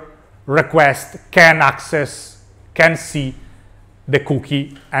other request can access, can see the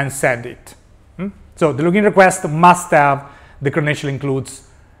cookie and send it. So the login request must have the credential includes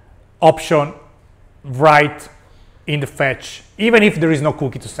option right in the fetch, even if there is no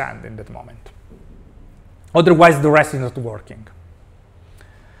cookie to send in that moment. Otherwise, the rest is not working.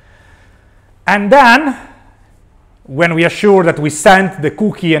 And then, when we are sure that we sent the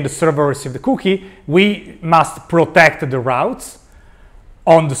cookie and the server received the cookie, we must protect the routes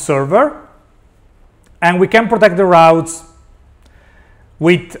on the server. And we can protect the routes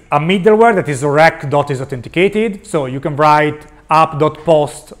with a middleware that is rec.isauthenticated. So you can write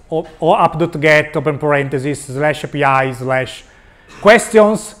app.post or app.get, open parentheses, /API,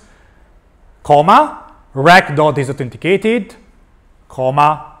 /questions, comma, rec.isauthenticated,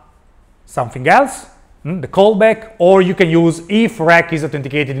 comma, something else, the callback, or you can use if rec is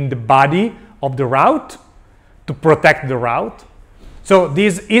authenticated in the body of the route to protect the route. So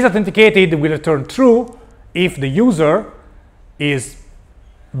this is authenticated will return true if the user is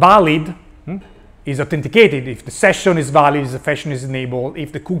valid, is authenticated, if the session is valid, if the session is enabled,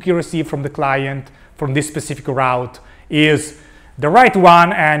 if the cookie received from the client from this specific route is the right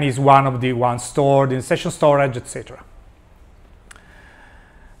one and is one of the ones stored in session storage, etc.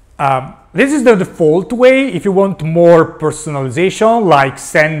 This is the default way. If you want more personalization, like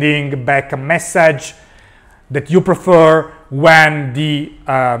sending back a message that you prefer when the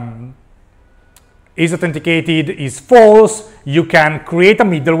is authenticated is false, you can create a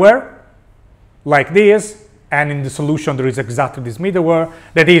middleware like this, and in the solution there is exactly this middleware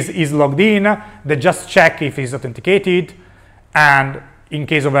that is logged in, that just check if it's authenticated, and in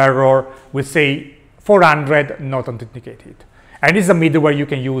case of error we say 400 not authenticated. And this is a middleware you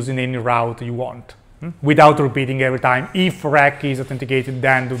can use in any route you want, without repeating every time, if rec is authenticated,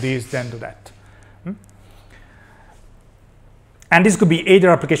 then do this, then do that. And this could be either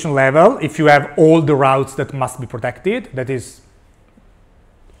application level, if you have all the routes that must be protected, that is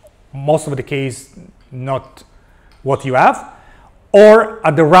most of the case not what you have, or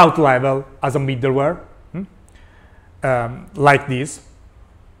at the route level as a middleware, like this,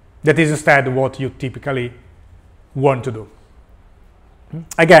 that is instead what you typically want to do.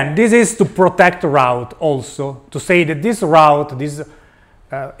 Again, this is to protect the route also, to say that this route, this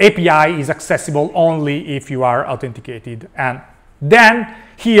API is accessible only if you are authenticated. And then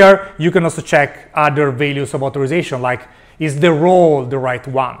here you can also check other values of authorization, like is the role the right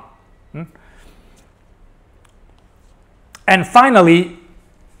one? And finally,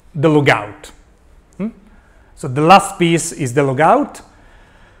 the logout. So the last piece is the logout.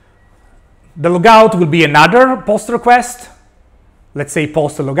 The logout will be another post request. Let's say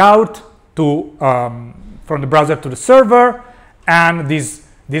post a logout to from the browser to the server, and this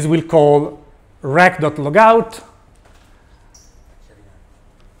will call rec.logout.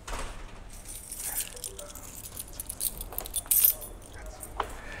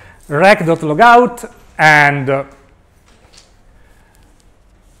 Rec.logout, and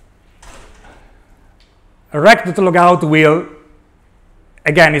rec.logout will,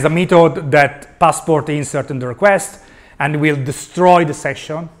 again, is a method that Passport insert in the request and will destroy the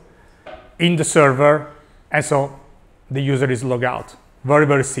session in the server, and so the user is logged out. Very,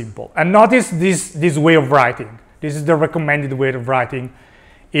 very simple. And notice this way of writing. This is the recommended way of writing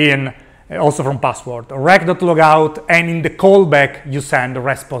in also from Passport. Rec.logout, and in the callback you send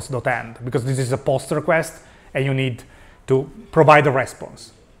response.end, because this is a post request and you need to provide a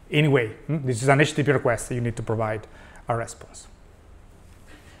response. Anyway, this is an HTTP request, so you need to provide a response.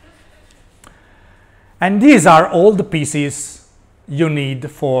 And these are all the pieces you need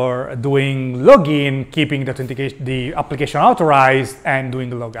for doing login, keeping the authentication, the application authorized, and doing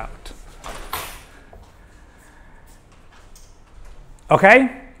the logout.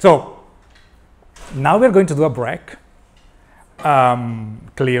 Okay, so now we're going to do a break,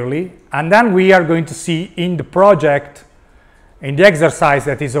 clearly, and then we are going to see in the project, in the exercise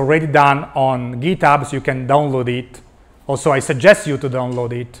that is already done on GitHub, so you can download it. Also, I suggest you to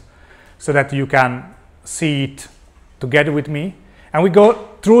download it so that you can see it together with me. And we go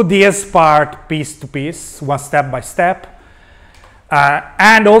through this part piece to piece, one step by step.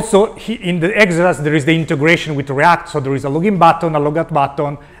 And also in the exercise, there is the integration with React. So there is a login button, a logout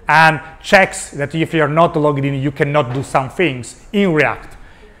button, and checks that if you're not logged in, you cannot do some things in React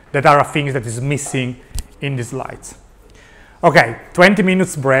that are things that is missing in the slides. Okay, 20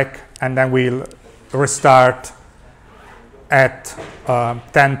 minutes break, and then we'll restart at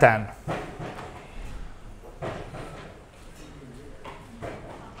 10:10.